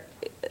were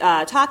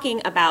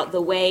talking about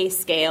the way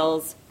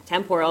scales,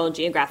 temporal and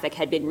geographic,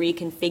 had been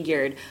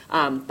reconfigured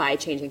by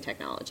changing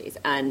technologies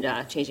and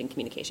changing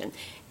communication.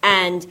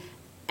 And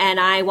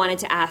I wanted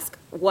to ask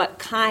what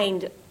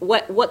kind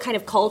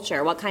of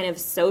culture, what kind of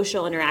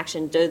social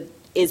interaction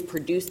is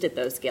produced at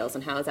those scales,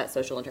 and how has that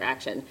social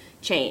interaction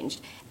changed?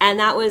 And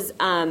that was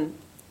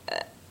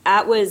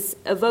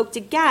evoked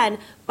again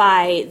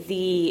by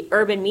the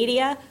urban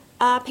media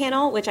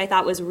panel, which I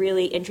thought was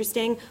really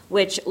interesting,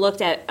 which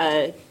looked at,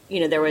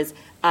 there was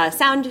a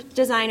sound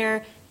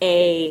designer,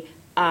 a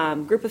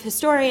group of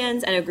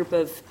historians, and a group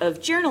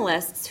of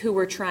journalists who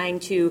were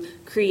trying to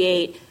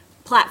create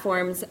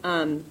platforms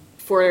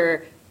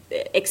for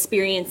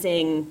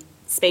experiencing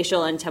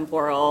spatial and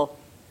temporal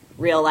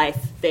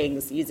real-life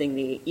things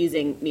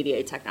using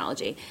media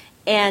technology.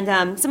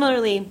 And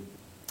similarly,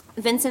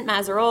 Vincent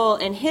Mazarol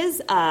in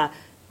his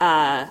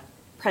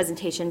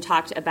presentation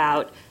talked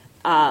about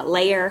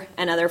Layer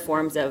and other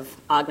forms of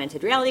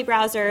augmented reality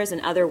browsers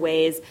and other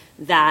ways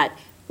that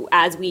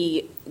as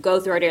we go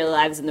through our daily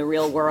lives in the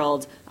real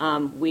world,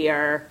 we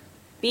are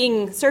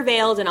being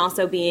surveilled and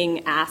also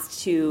being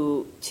asked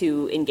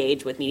to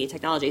engage with media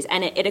technologies.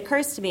 And it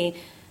occurs to me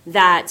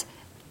that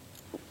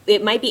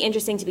it might be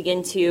interesting to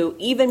begin to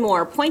even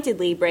more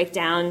pointedly break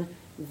down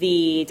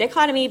the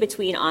dichotomy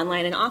between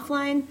online and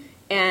offline.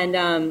 And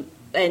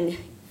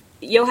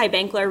Yochai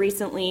Benkler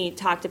recently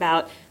talked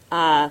about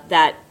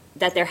that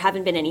there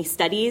haven't been any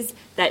studies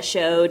that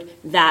showed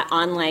that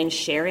online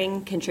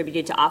sharing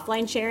contributed to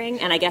offline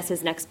sharing, and I guess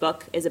his next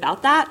book is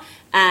about that.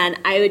 And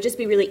I would just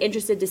be really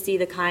interested to see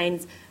the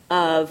kinds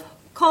of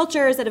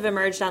cultures that have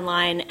emerged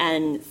online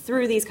and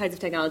through these kinds of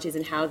technologies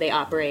and how they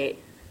operate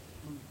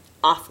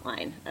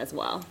offline as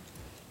well.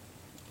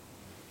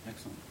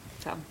 Excellent.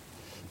 So.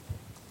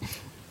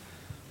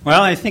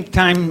 Well, I think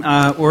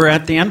we're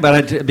at the end,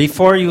 but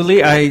before you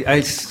leave,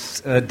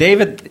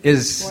 David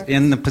is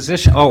in the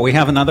position. Oh, we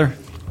have another?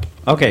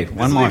 Okay,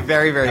 one more.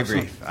 Very, very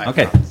Excellent. brief.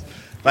 Okay.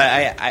 But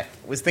I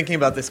was thinking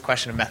about this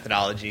question of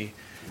methodology,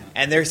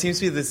 and there seems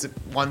to be this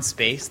one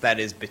space that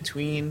is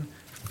between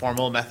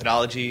formal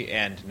methodology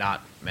and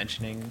not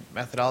mentioning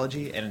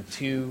methodology, and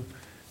two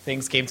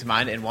things came to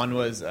mind, and one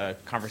was a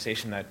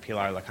conversation that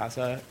Pilar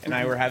Lacasa and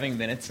I were having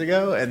minutes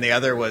ago, and the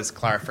other was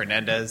Clara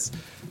Fernandez's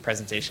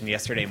presentation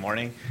yesterday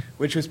morning,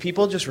 which was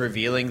people just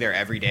revealing their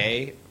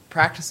everyday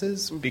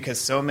practices, because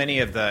so many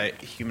of the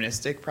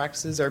humanistic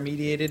practices are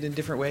mediated in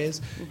different ways,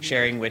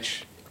 sharing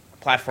which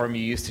platform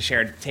you use to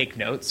share and take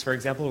notes, for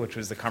example, which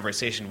was the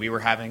conversation we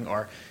were having,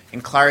 or in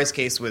Clara's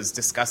case was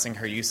discussing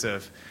her use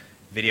of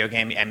video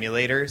game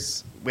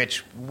emulators,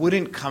 which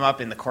wouldn't come up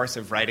in the course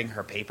of writing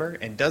her paper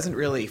and doesn't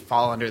really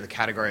fall under the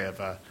category of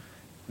a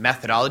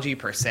methodology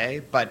per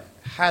se, but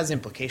has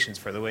implications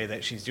for the way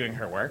that she's doing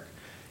her work.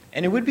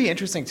 And it would be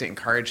interesting to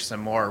encourage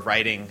some more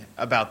writing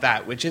about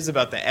that, which is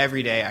about the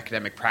everyday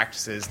academic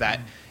practices that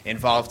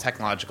involve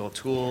technological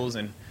tools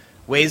and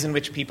ways in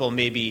which people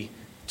may be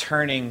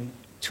turning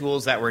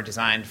tools that were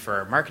designed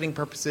for marketing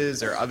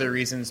purposes or other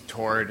reasons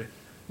toward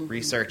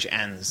research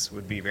ends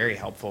would be very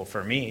helpful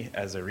for me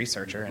as a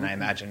researcher, and I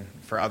imagine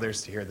for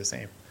others to hear the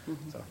same.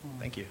 So,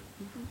 thank you.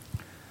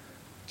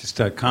 Just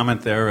a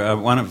comment there.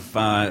 One of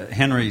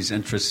Henry's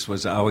interests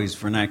was always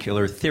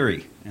vernacular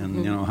theory,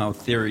 and how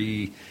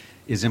theory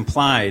is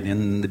implied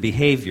in the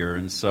behavior,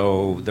 and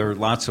so there are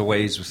lots of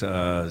ways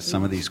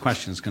some of these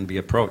questions can be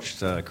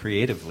approached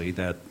creatively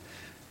that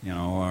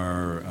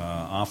are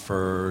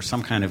offer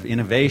some kind of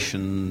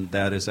innovation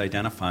that is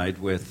identified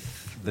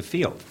with the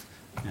field.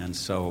 And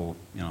so,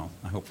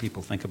 I hope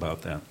people think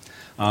about that.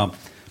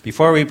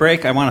 Before we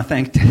break, I want to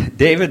thank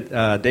David.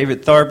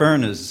 David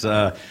Thorburn is,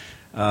 when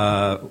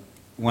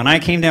I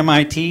came to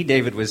MIT,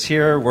 David was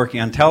here working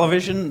on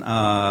television,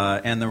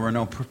 and there were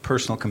no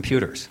personal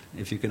computers,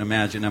 if you can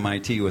imagine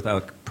MIT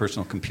without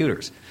personal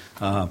computers.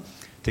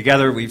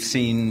 Together, we've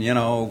seen,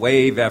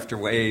 wave after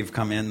wave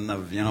come in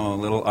of,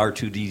 little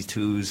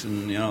R2-D2s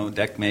and,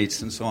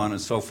 deckmates and so on and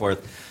so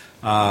forth.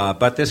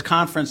 But this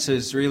conference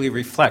really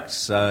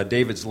reflects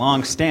David's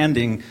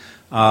long-standing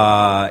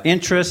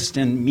interest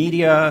in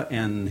media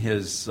and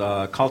his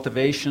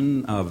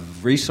cultivation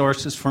of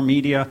resources for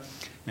media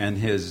and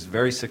his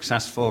very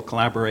successful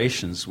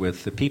collaborations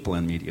with the people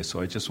in media.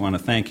 So I just want to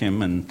thank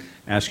him and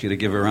ask you to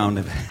give a round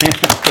of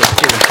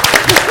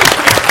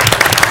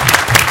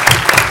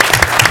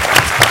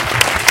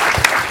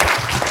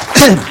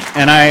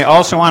And I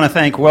also want to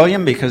thank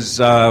William, because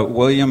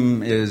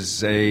William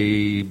is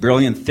a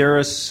brilliant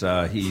theorist.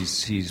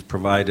 He's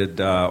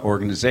provided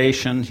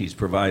organization, he's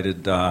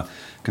provided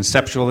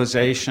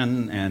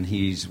conceptualization, and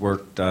he's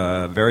worked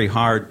very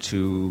hard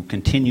to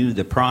continue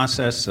the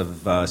process of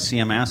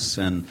CMS,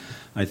 and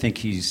I think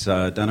he's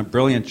done a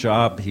brilliant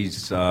job.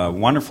 He's a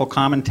wonderful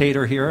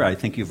commentator here. I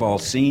think you've all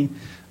seen.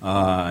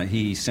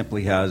 He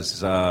simply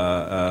has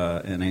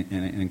an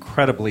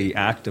incredibly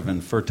active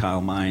and fertile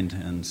mind,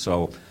 and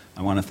so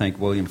I want to thank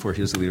William for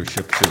his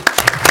leadership, too.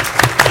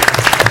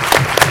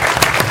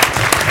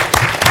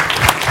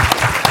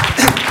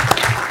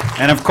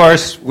 And, of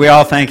course, we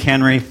all thank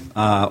Henry,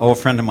 old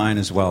friend of mine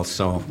as well,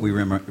 so we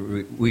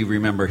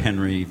remember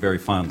Henry very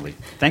fondly.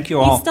 Thank you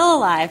all. He's still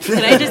alive.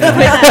 Can I just point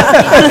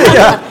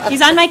that out?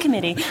 He's on my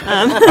committee.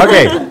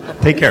 Okay,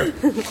 take care.